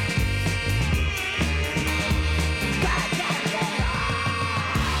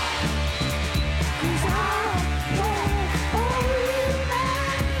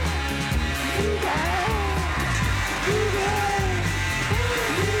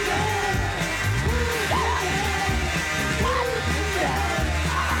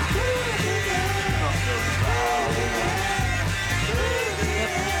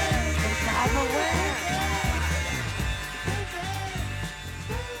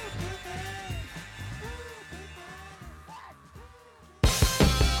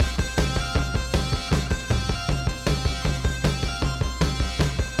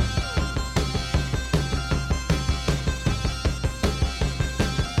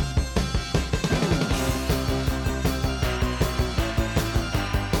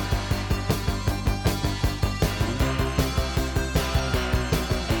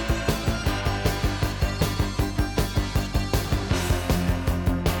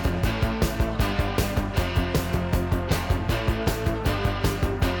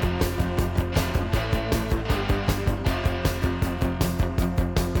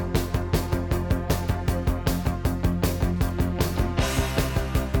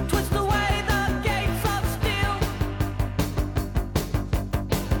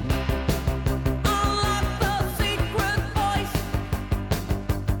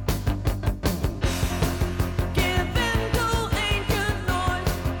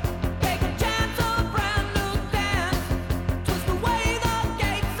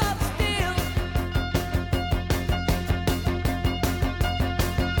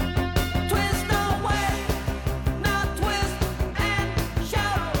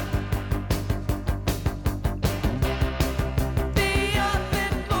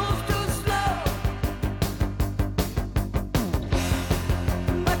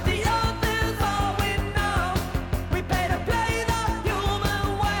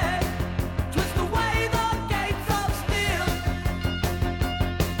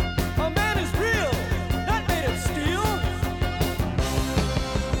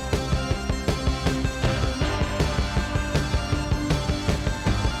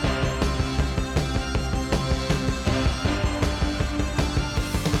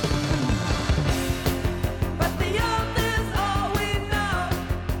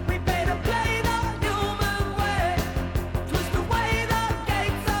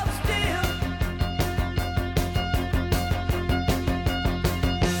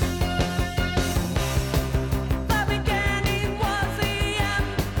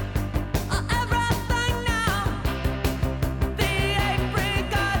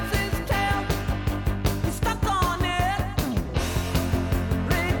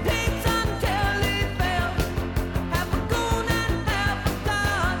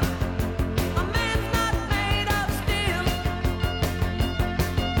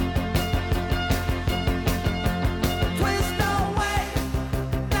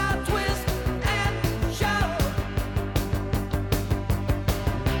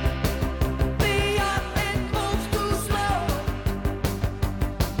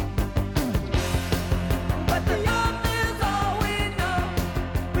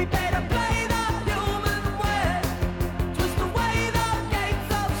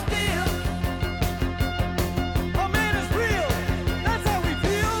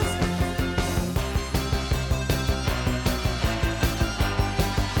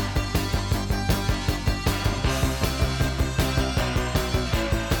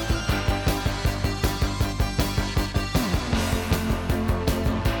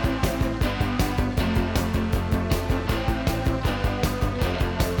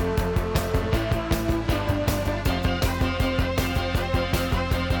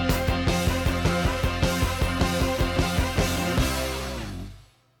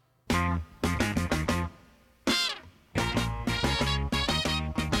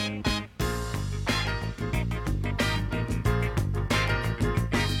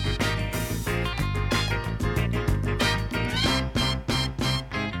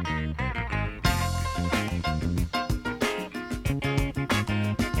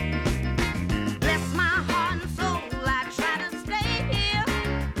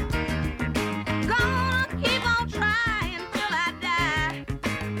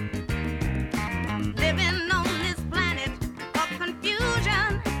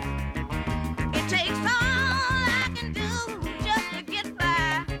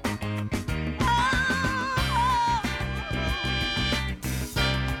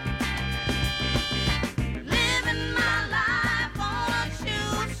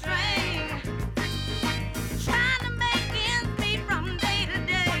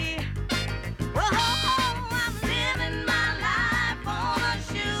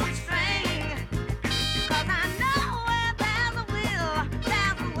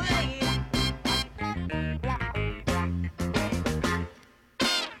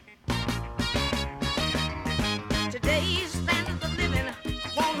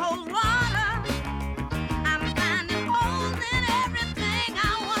 won't hold water. I'm finding holes in everything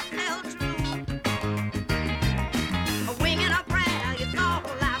I once held true. A wing and a prayer is all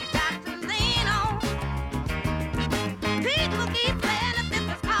I've got to lean on. People keep saying that this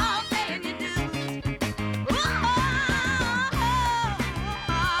is called paying your dues.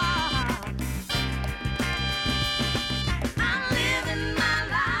 I'm living my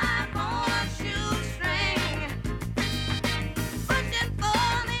life on a shoestring, pushing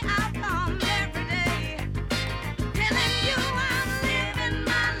for the outcome every day. Telling you I'm living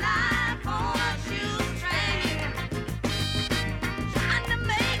my life on a shoestring, trying to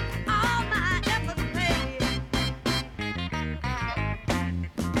make all my efforts pay.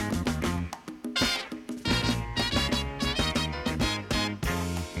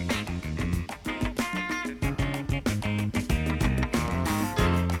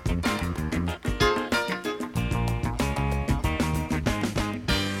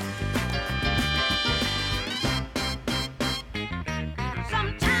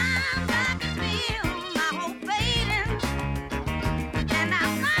 Sometimes I can feel my hope fading, and I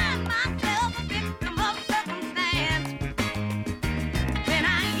find myself a victim of circumstance. Then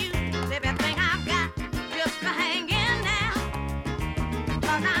I use everything I've got just to hang in there,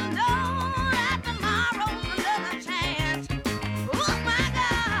 'cause I know that tomorrow's another chance. Oh my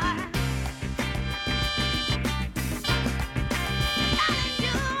God, telling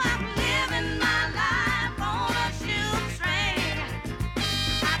you I'm living my life on a shoestring.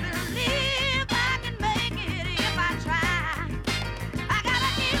 I believe I can make it if I try. I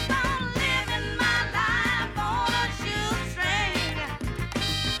gotta keep on living my life on a shoestring.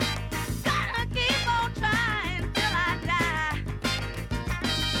 Gotta keep on trying till I die.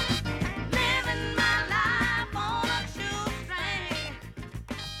 Living my life on a shoestring.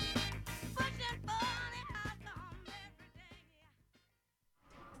 Pushing for the outcome every day.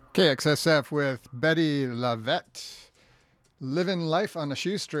 KXSF with Betty Lavette, Living Life on a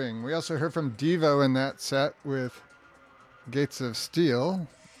Shoestring. We also heard from Devo in that set with Gates of Steel.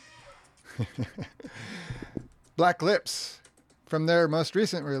 Black Lips, from their most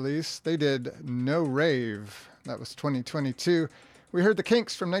recent release, they did No Rave. That was 2022. We heard the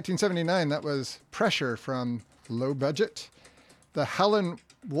Kinks from 1979. That was Pressure from Low Budget. The Howlin'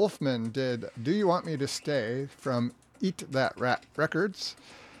 Wolfman did Do You Want Me to Stay from Eat That Rat Records.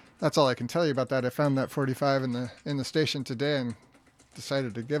 That's all I can tell you about that. I found that 45 in the station today and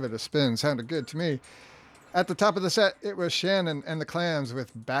decided to give it a spin. Sounded good to me. At the top of the set, it was Shannon and the Clams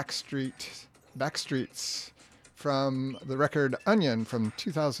with Backstreets from the record Onion from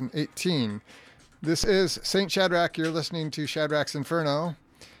 2018. This is St. Shadrack. You're listening to Shadrack's Inferno.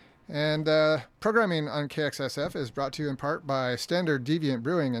 And programming on KXSF is brought to you in part by Standard Deviant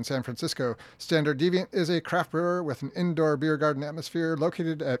Brewing in San Francisco. Standard Deviant is a craft brewer with an indoor beer garden atmosphere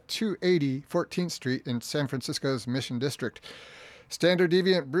located at 280 14th Street in San Francisco's Mission District. Standard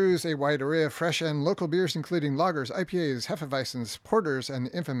Deviant brews a wide array of fresh and local beers, including lagers, IPAs, Hefeweizens, porters, and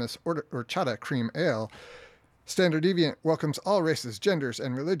the infamous horchata cream ale. Standard Deviant welcomes all races, genders,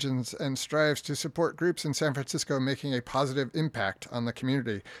 and religions and strives to support groups in San Francisco making a positive impact on the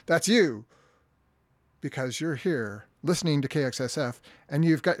community. That's you, because you're here listening to KXSF and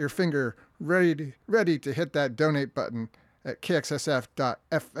you've got your finger ready to hit that donate button at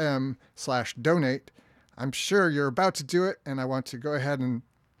kxsf.fm/donate. I'm sure you're about to do it, and I want to go ahead and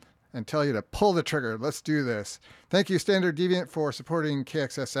tell you to pull the trigger. Let's do this. Thank you, Standard Deviant, for supporting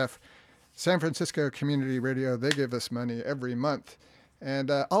KXSF San Francisco Community Radio. They give us money every month.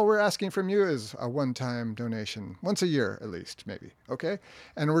 And all we're asking from you is a one-time donation, once a year at least, maybe, okay?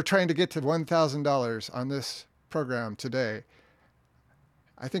 And we're trying to get to $1,000 on this program today.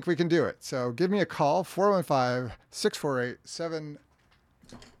 I think we can do it. So give me a call,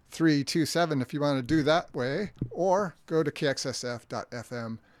 415-648-7327 if you want to do that way, or go to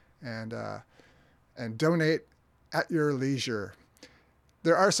kxsf.fm and donate at your leisure.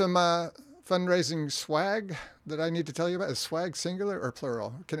 There are some fundraising swag that I need to tell you about. Is swag singular or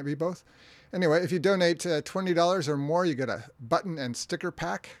plural? Can it be both? Anyway, if you donate $20 or more, you get a button and sticker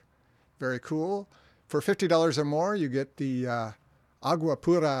pack. Very cool. For $50 or more, you get the Agua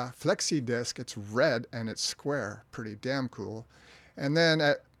Pura Flexi Disc. It's red and it's square. Pretty damn cool. And then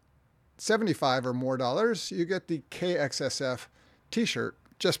at $75 or more, you get the KXSF t-shirt.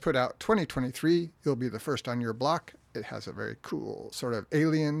 Just put out 2023. You'll be the first on your block. It has a very cool sort of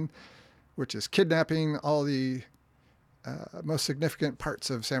alien, which is kidnapping all the most significant parts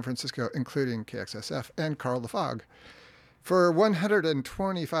of San Francisco, including KXSF and Carl the Fog. For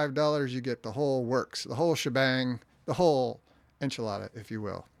 $125, you get the whole works, the whole shebang, the whole enchilada, if you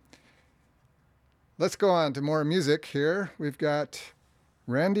will. Let's go on to more music here. We've got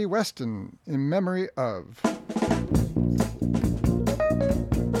Randy Weston, In Memory of.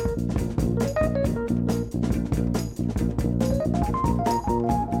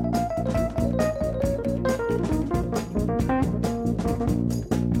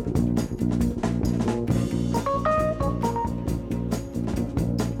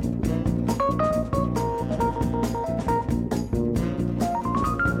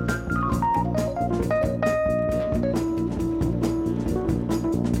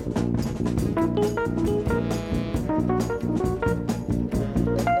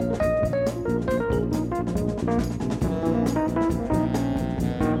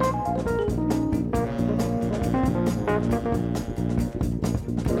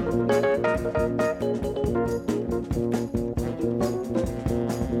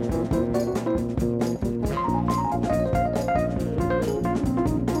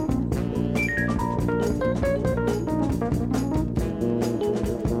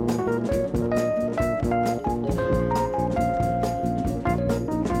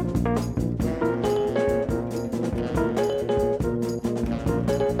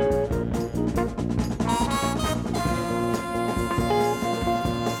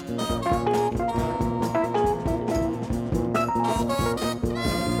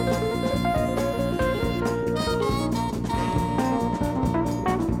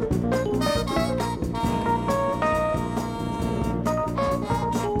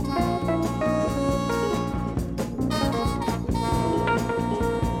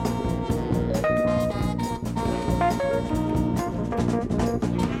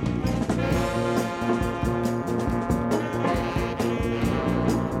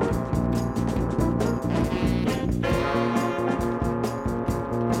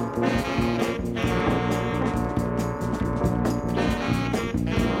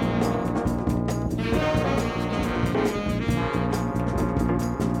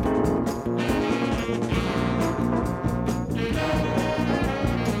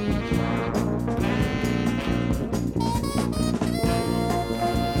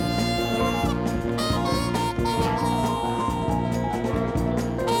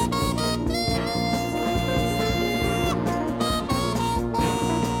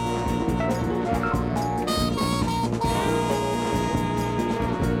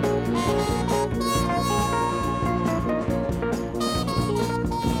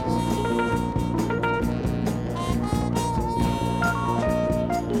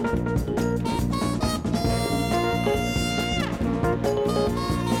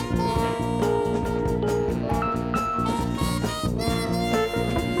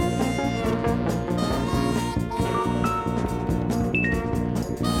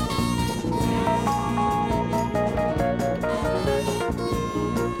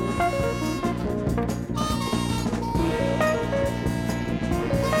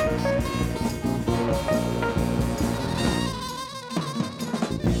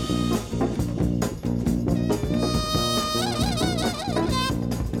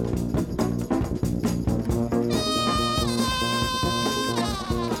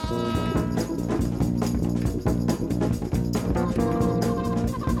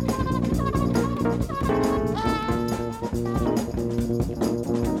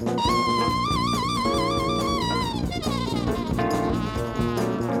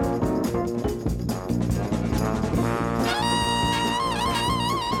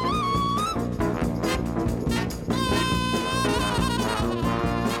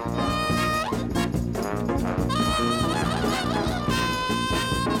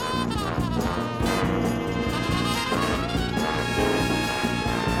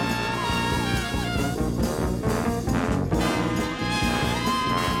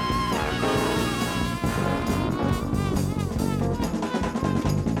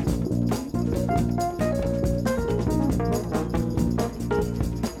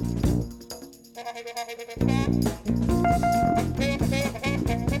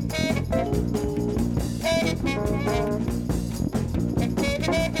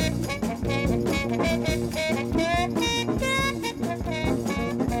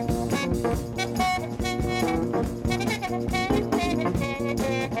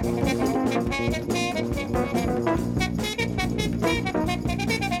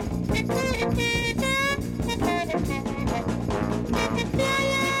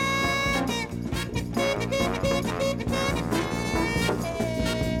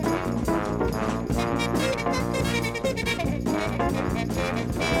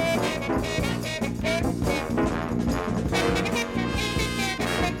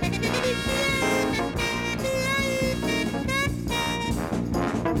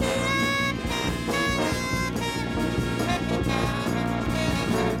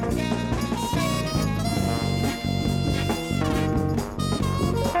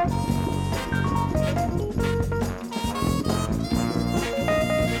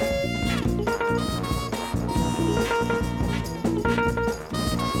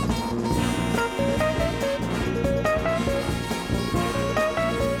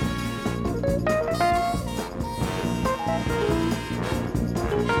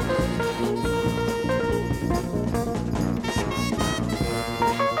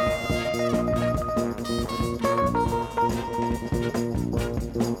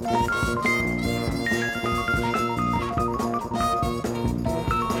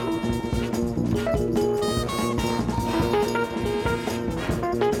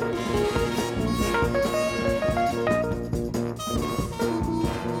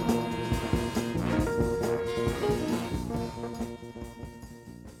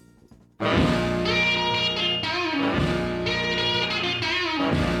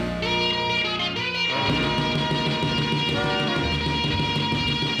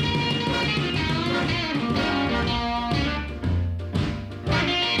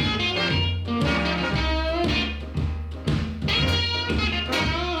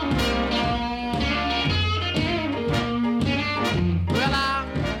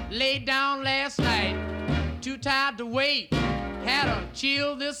 tired to wait. Had a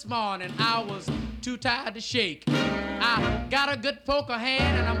chill this morning, I was too tired to shake. I got a good poker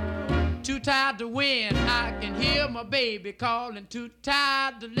hand and I'm too tired to win. I can hear my baby calling, too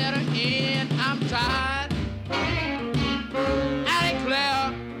tired to let her in. I'm tired. I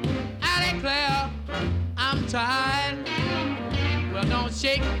declare, I'm tired. Well, don't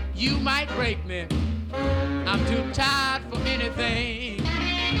shake, you might break me. I'm too tired for anything.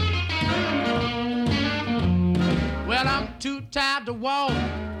 Well, I'm too tired to walk,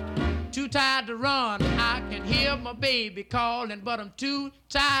 too tired to run. I can hear my baby calling, but I'm too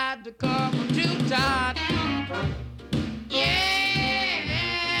tired to come. I'm too tired. Yeah,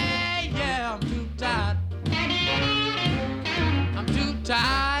 I'm too tired. I'm too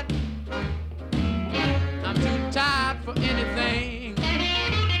tired. I'm too tired for anything.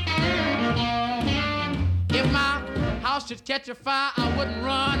 If my house should catch a fire, I wouldn't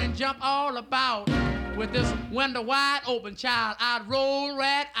run and jump all about. With this window wide open, child, I'd roll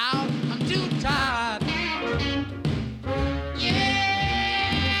right out. I'm too tired. Yeah.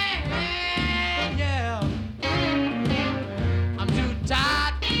 I'm too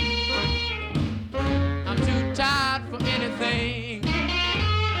tired. I'm too tired for anything.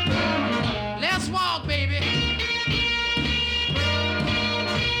 Let's walk, baby.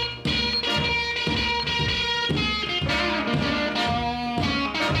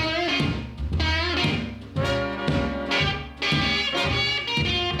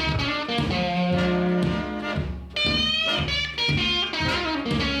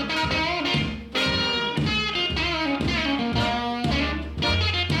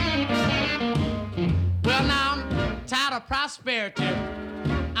 Prosperity.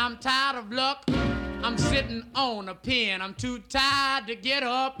 I'm tired of luck. I'm sitting on a pen. I'm too tired to get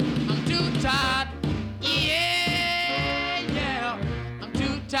up. I'm too tired. Yeah. I'm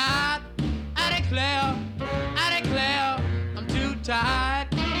too tired. I declare. I'm too tired.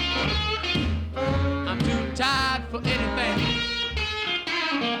 I'm too tired for anything.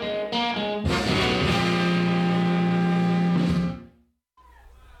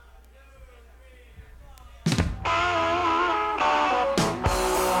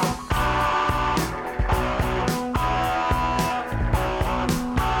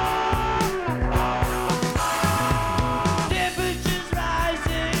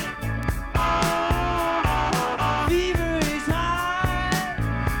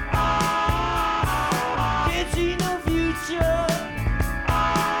 See no future.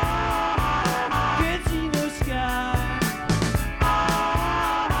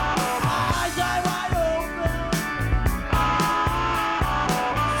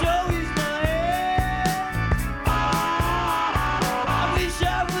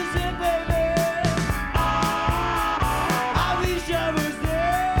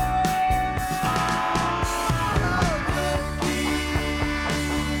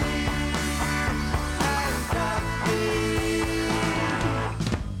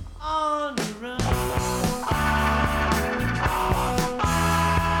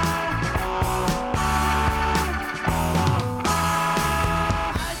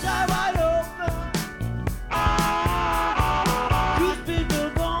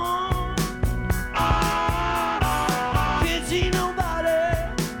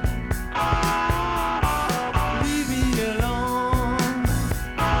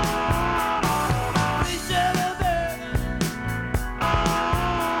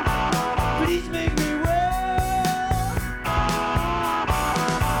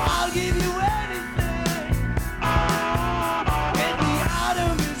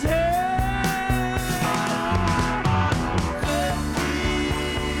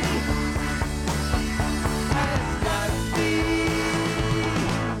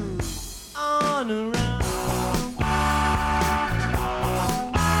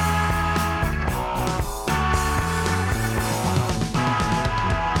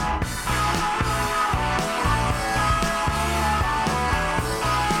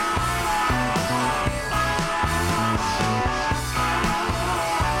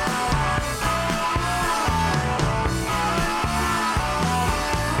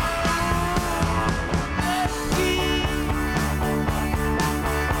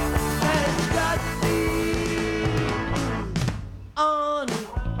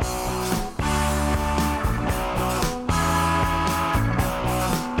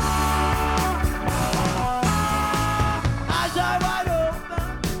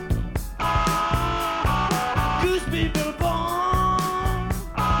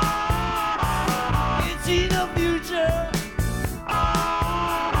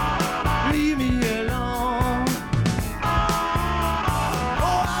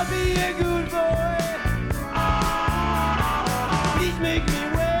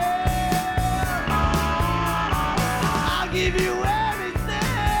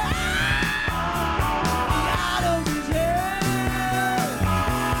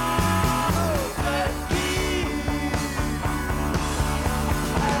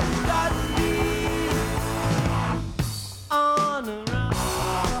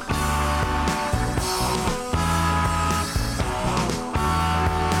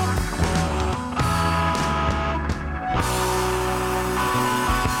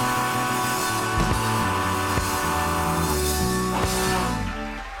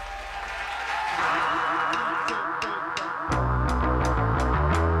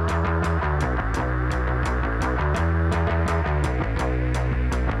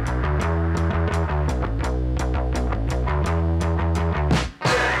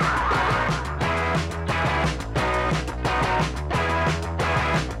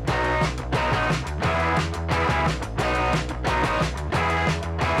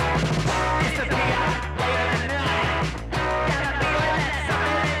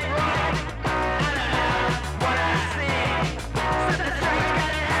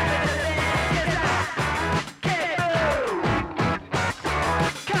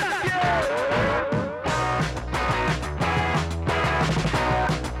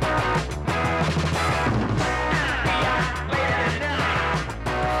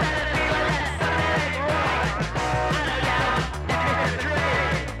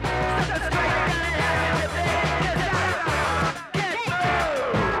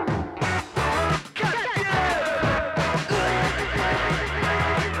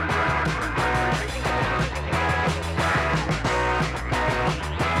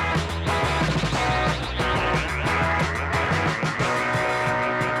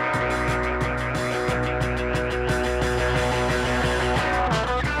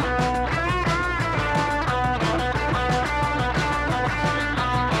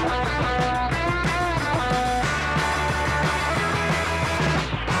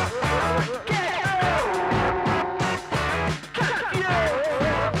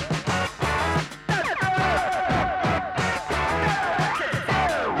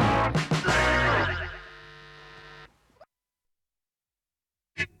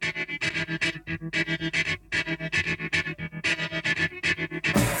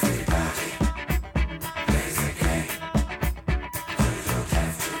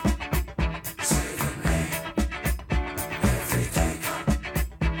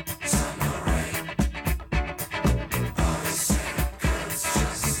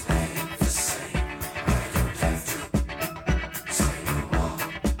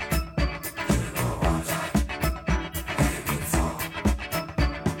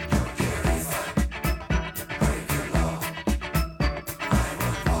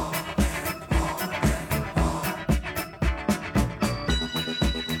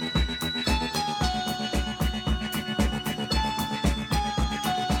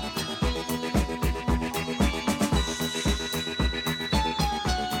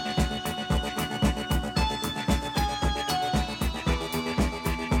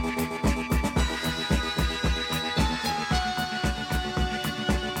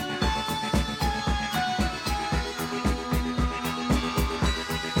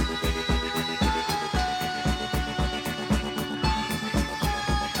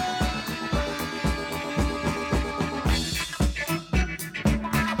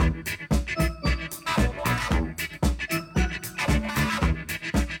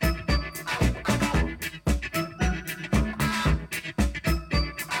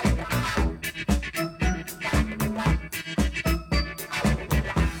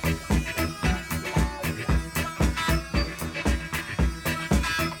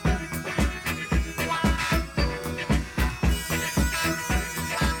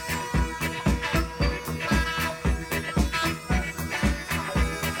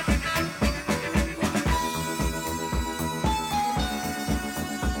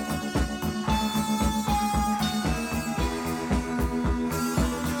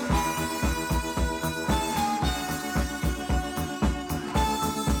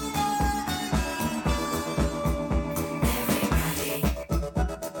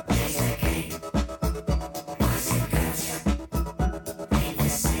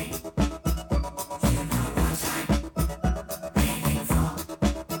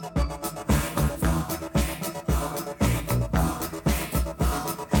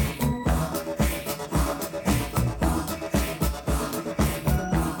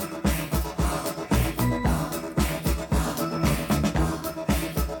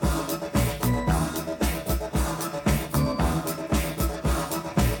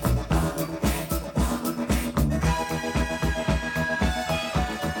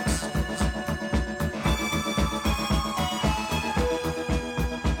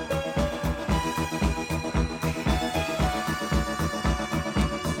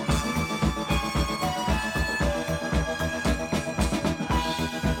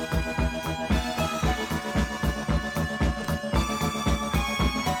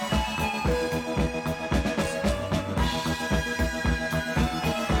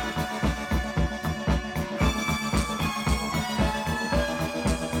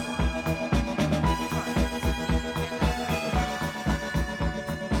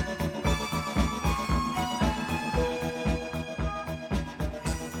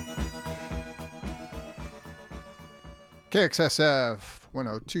 KXSF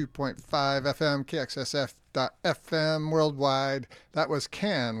 102.5 FM, KXSF.FM worldwide. That was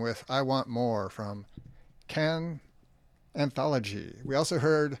Can with I Want More from Can Anthology. We also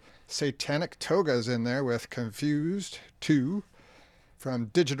heard Satanic Togas in there with Confused 2 from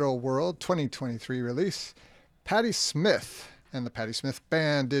Digital World 2023 release. Patti Smith and the Patti Smith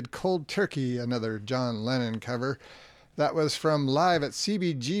Band did Cold Turkey, another John Lennon cover. That was from Live at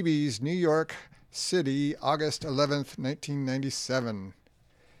CBGB's New York City, August 11th, 1997.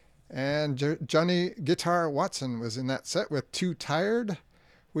 And Johnny Guitar Watson was in that set with Too Tired.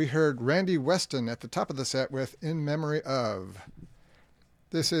 We heard Randy Weston at the top of the set with In Memory Of.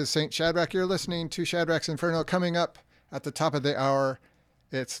 This is St. Shadrack. You're listening to Shadrack's Inferno. Coming up at the top of the hour,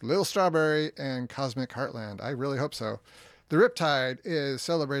 it's Little Strawberry and Cosmic Heartland. I really hope so. The Riptide is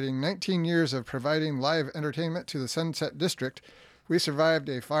celebrating 19 years of providing live entertainment to the Sunset District. We survived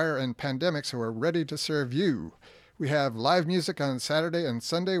a fire and pandemic, so we're ready to serve you. We have live music on Saturday and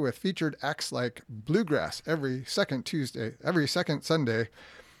Sunday with featured acts like Bluegrass every second Sunday,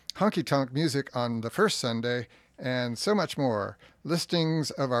 honky tonk music on the first Sunday, and so much more.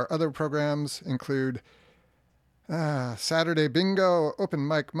 Listings of our other programs include Saturday Bingo, Open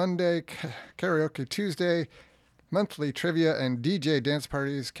Mic Monday, Karaoke Tuesday. Monthly trivia and DJ dance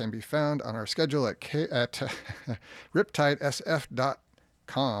parties can be found on our schedule at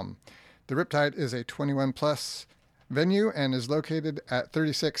riptidesf.com. The Riptide is a 21-plus venue and is located at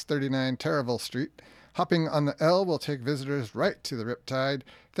 3639 Terraville Street. Hopping on the L will take visitors right to the Riptide.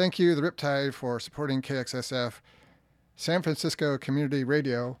 Thank you, the Riptide, for supporting KXSF, San Francisco Community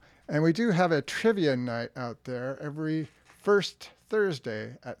Radio. And we do have a trivia night out there every first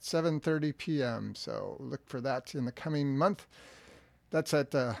Thursday at 7:30 p.m. So look for that in the coming month. That's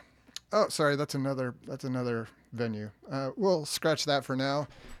at that's another venue. We'll scratch that for now.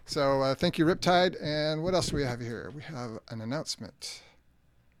 So thank you, Riptide. And what else do we have here? We have an announcement.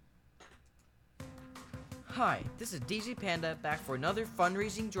 Hi, this is DJ Panda back for another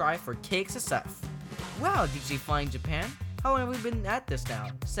fundraising drive for KXSF. Wow, DJ Flying Japan, how long have we been at this now?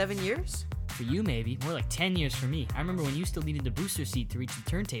 7 years? For you, maybe. More like 10 years for me. I remember when you still needed a booster seat to reach the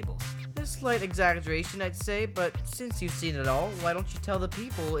turntables. A slight exaggeration, I'd say, but since you've seen it all, why don't you tell the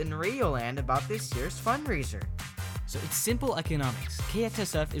people in Radioland about this year's fundraiser? So it's simple economics.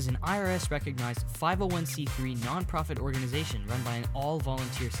 KXSF is an IRS-recognized 501c3 nonprofit organization run by an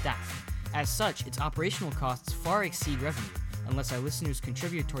all-volunteer staff. As such, its operational costs far exceed revenue, unless our listeners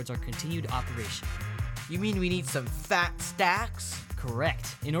contribute towards our continued operation. You mean we need some fat stacks?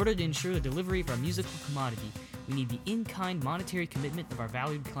 Correct. In order to ensure the delivery of our musical commodity, we need the in-kind monetary commitment of our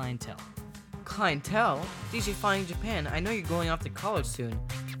valued clientele. Clientele? DJ Flying Japan, I know you're going off to college soon,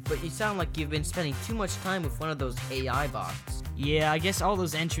 but you sound like you've been spending too much time with one of those AI bots. Yeah, I guess all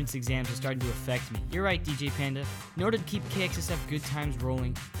those entrance exams are starting to affect me. You're right, DJ Panda. In order to keep KXSF good times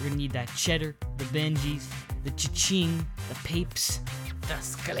rolling, we're gonna need that cheddar, the Benjis, the cha-ching, the papes. The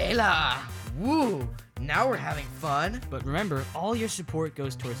Scalela! Woo! Now we're having fun. But remember, all your support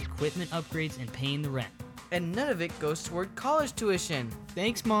goes towards equipment upgrades and paying the rent. And none of it goes toward college tuition.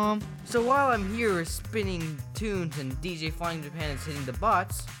 Thanks, Mom. So while I'm here spinning tunes and DJ Flying Japan is hitting the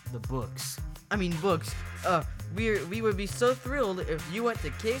bots... books. We would be so thrilled if you went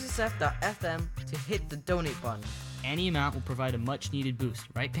to KXSF.FM to hit the donate button. Any amount will provide a much-needed boost,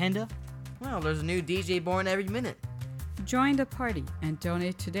 right, Panda? Well, there's a new DJ born every minute. Join the party and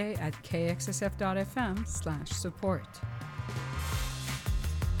donate today at kxsf.fm/support.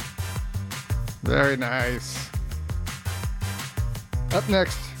 Very nice. Up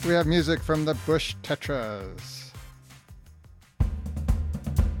next, we have music from the Bush Tetras.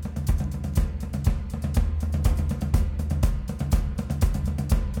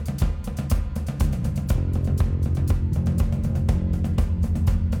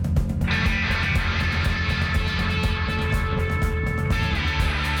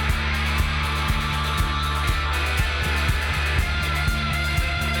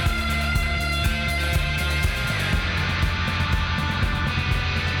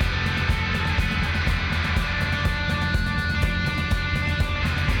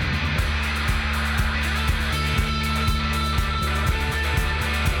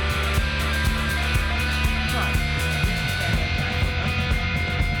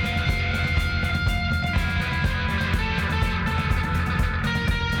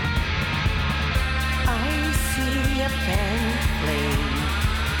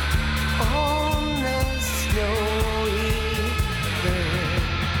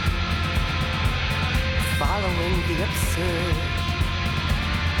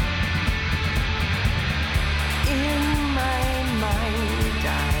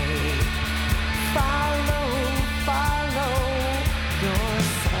 Follow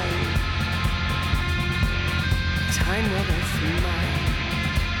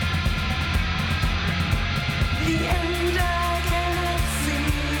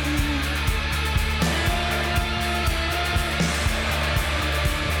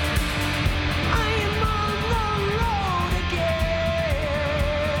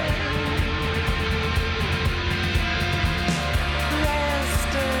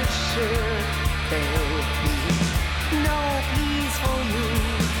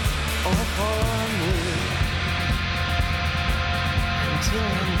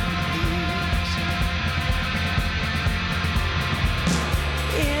complete.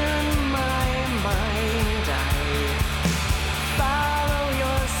 In my mind, I follow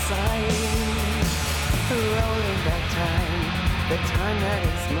your sign, rolling back time, the time that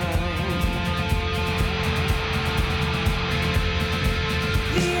is mine.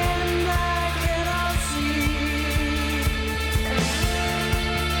 The end I cannot see.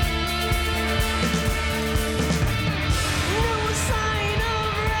 No sign of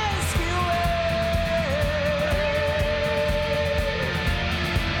rescue.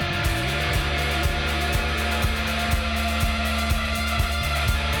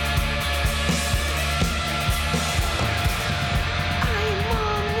 I'm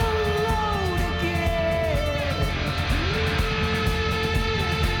on the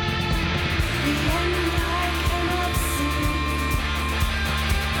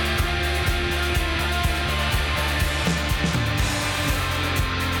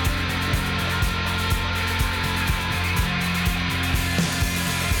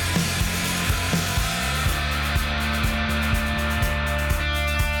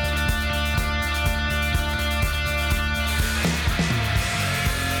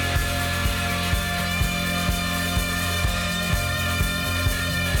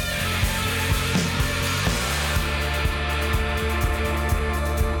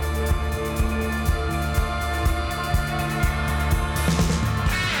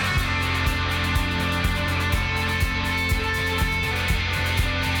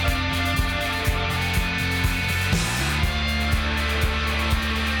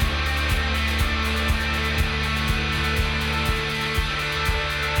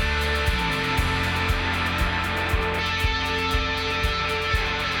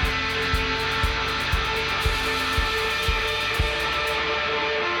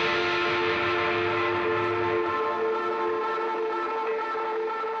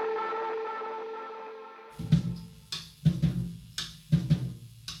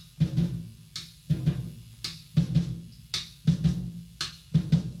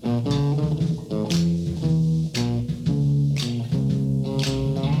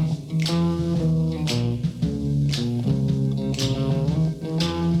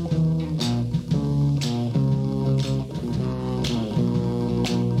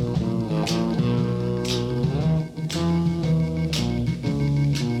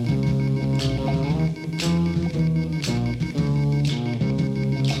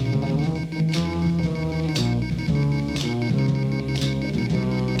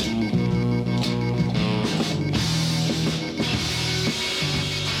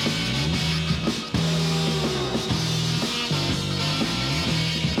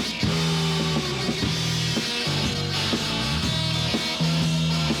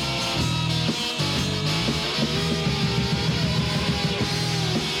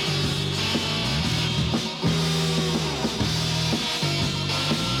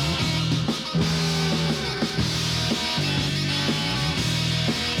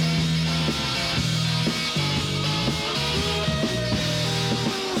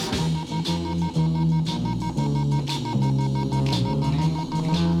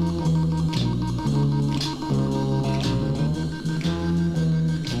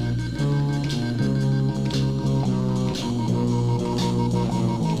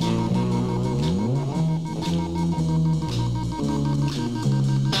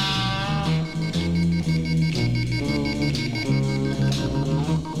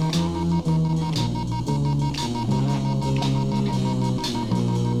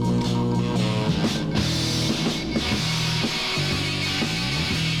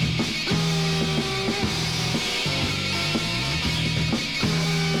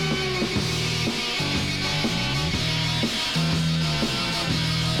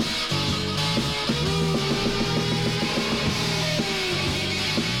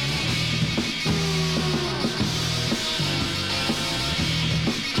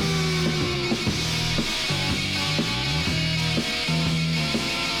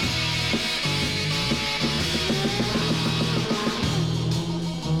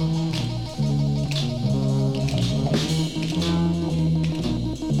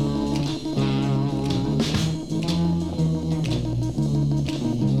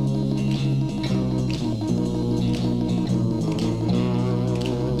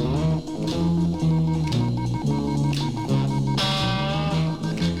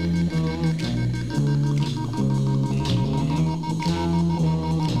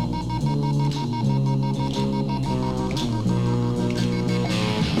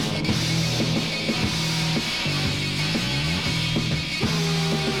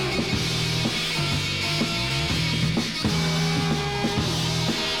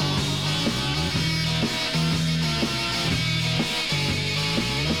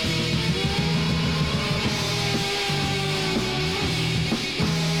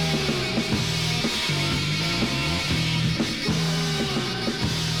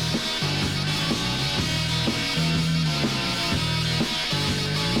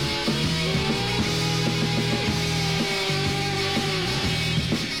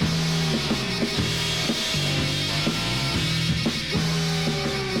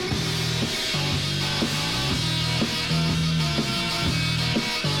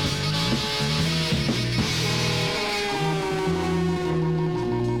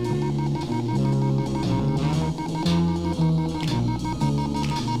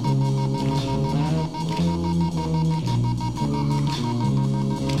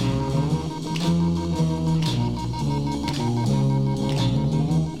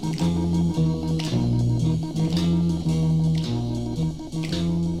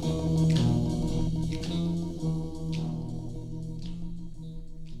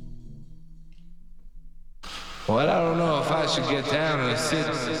Well, I don't know if I should get down or sit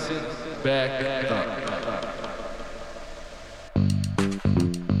back up.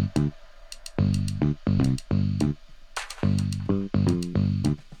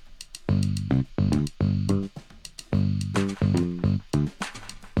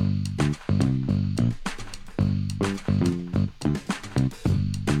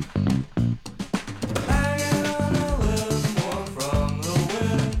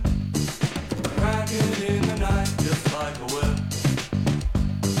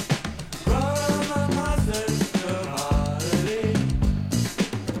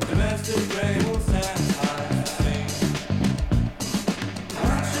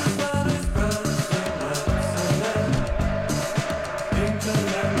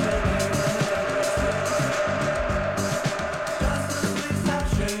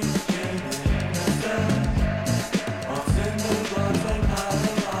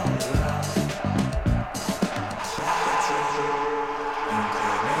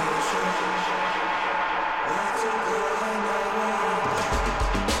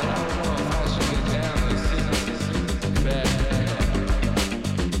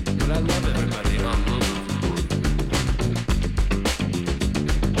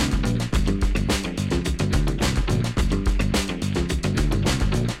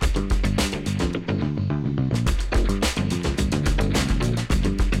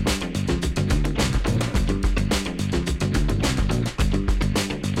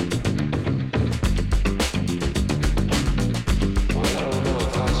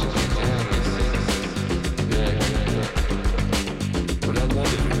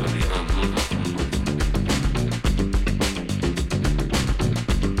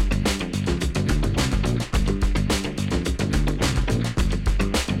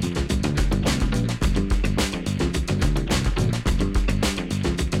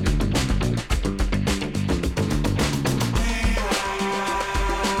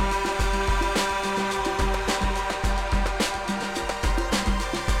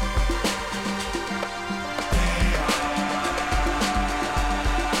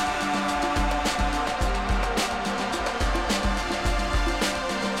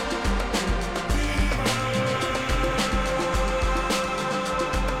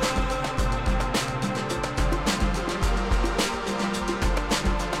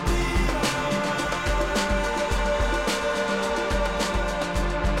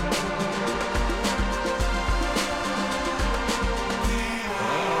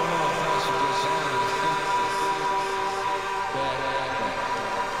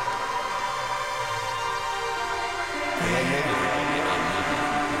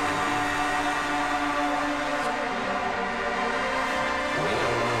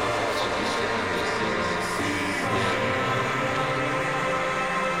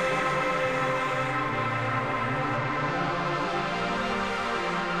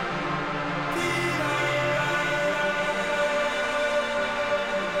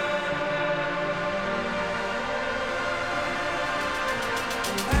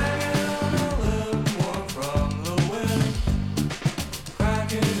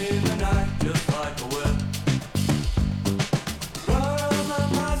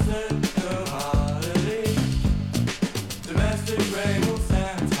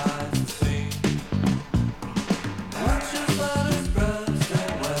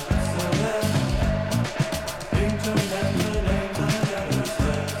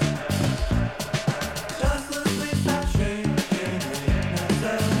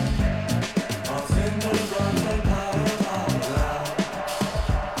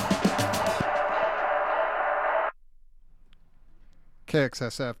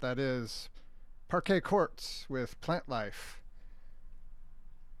 KXSF, that is Parquet Courts with Plant Life.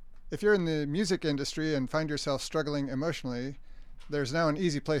 If you're in the music industry and find yourself struggling emotionally, there's now an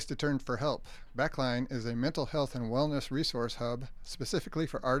easy place to turn for help. Backline is a mental health and wellness resource hub specifically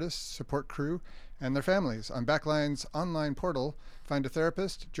for artists, support crew, and their families. On Backline's online portal, find a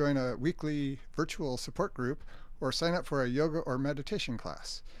therapist, join a weekly virtual support group, or sign up for a yoga or meditation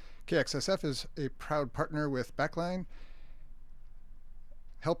class. KXSF is a proud partner with Backline,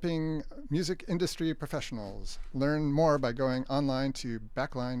 helping music industry professionals. Learn more by going online to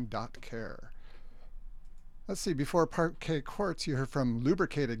backline.care. Let's see, before Parquet Courts, you heard from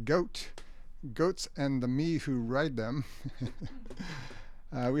Lubricated Goat, Goats and the Me Who Ride Them.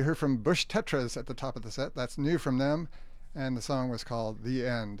 We heard from Bush Tetras at the top of the set. That's new from them, and the song was called The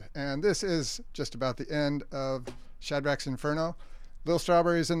End. And this is just about the end of Shadrack's Inferno. Little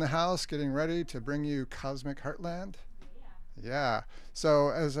Strawberry's in the house, getting ready to bring you Cosmic Heartland. Yeah. So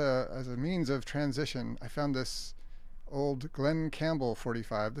as a means of transition, I found this old Glenn Campbell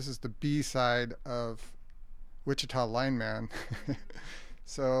 45. This is the B-side of Wichita Lineman.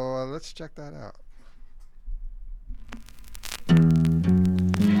 So let's check that out.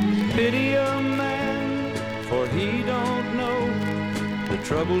 Pity a man, for he don't know the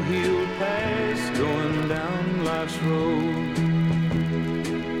trouble he'll pass going down life's road.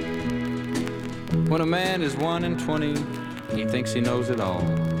 When a man is 1 in 20, he thinks he knows it all.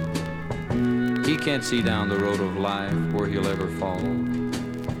 He can't see down the road of life where he'll ever fall.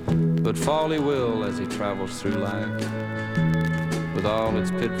 But fall he will as he travels through life, with all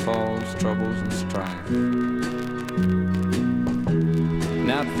its pitfalls, troubles, and strife.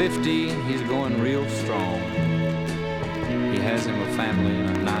 Now at 50, he's going real strong. He has him a family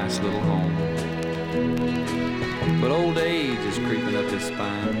and a nice little home. But old age is creeping up his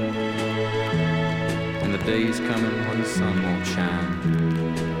spine, and the day's coming when the sun won't shine.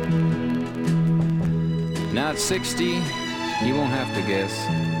 Now at 60, he won't have to guess.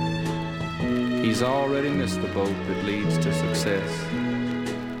 He's already missed the boat that leads to success.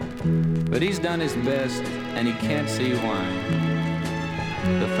 But he's done his best, and he can't see why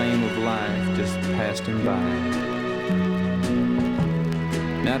the fame of life just passed him by.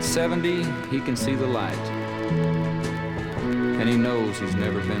 Now at 70, he can see the light, and he knows he's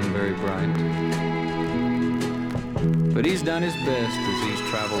never been very bright. But he's done his best as he's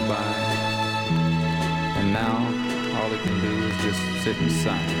traveled by, and now all he can do is just sit and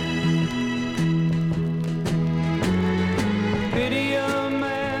sigh. Pity a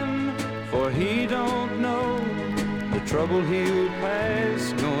man, for he don't know the trouble he'll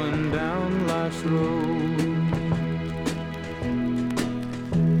pass going down life's road.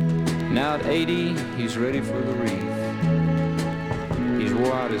 Now at 80, he's ready for the wreath. He's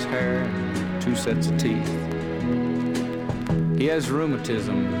wore out his hair and 2 sets of teeth. He has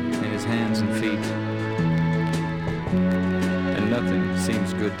rheumatism in his hands and feet, and nothing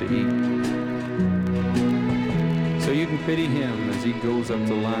seems good to eat. So you can pity him as he goes up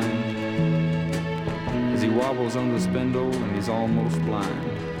the line, as he wobbles on the spindle and he's almost blind.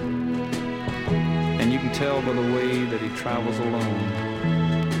 And you can tell by the way that he travels alone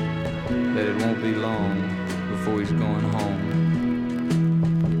that it won't be long before he's going home.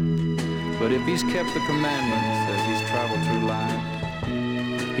 But if he's kept the commandments as he's traveled through life,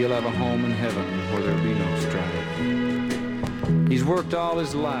 he'll have a home in heaven where there'll be no strife. He's worked all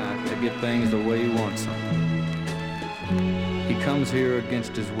his life to get things the way he wants them. He comes here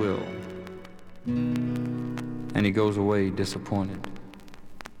against his will, and he goes away disappointed.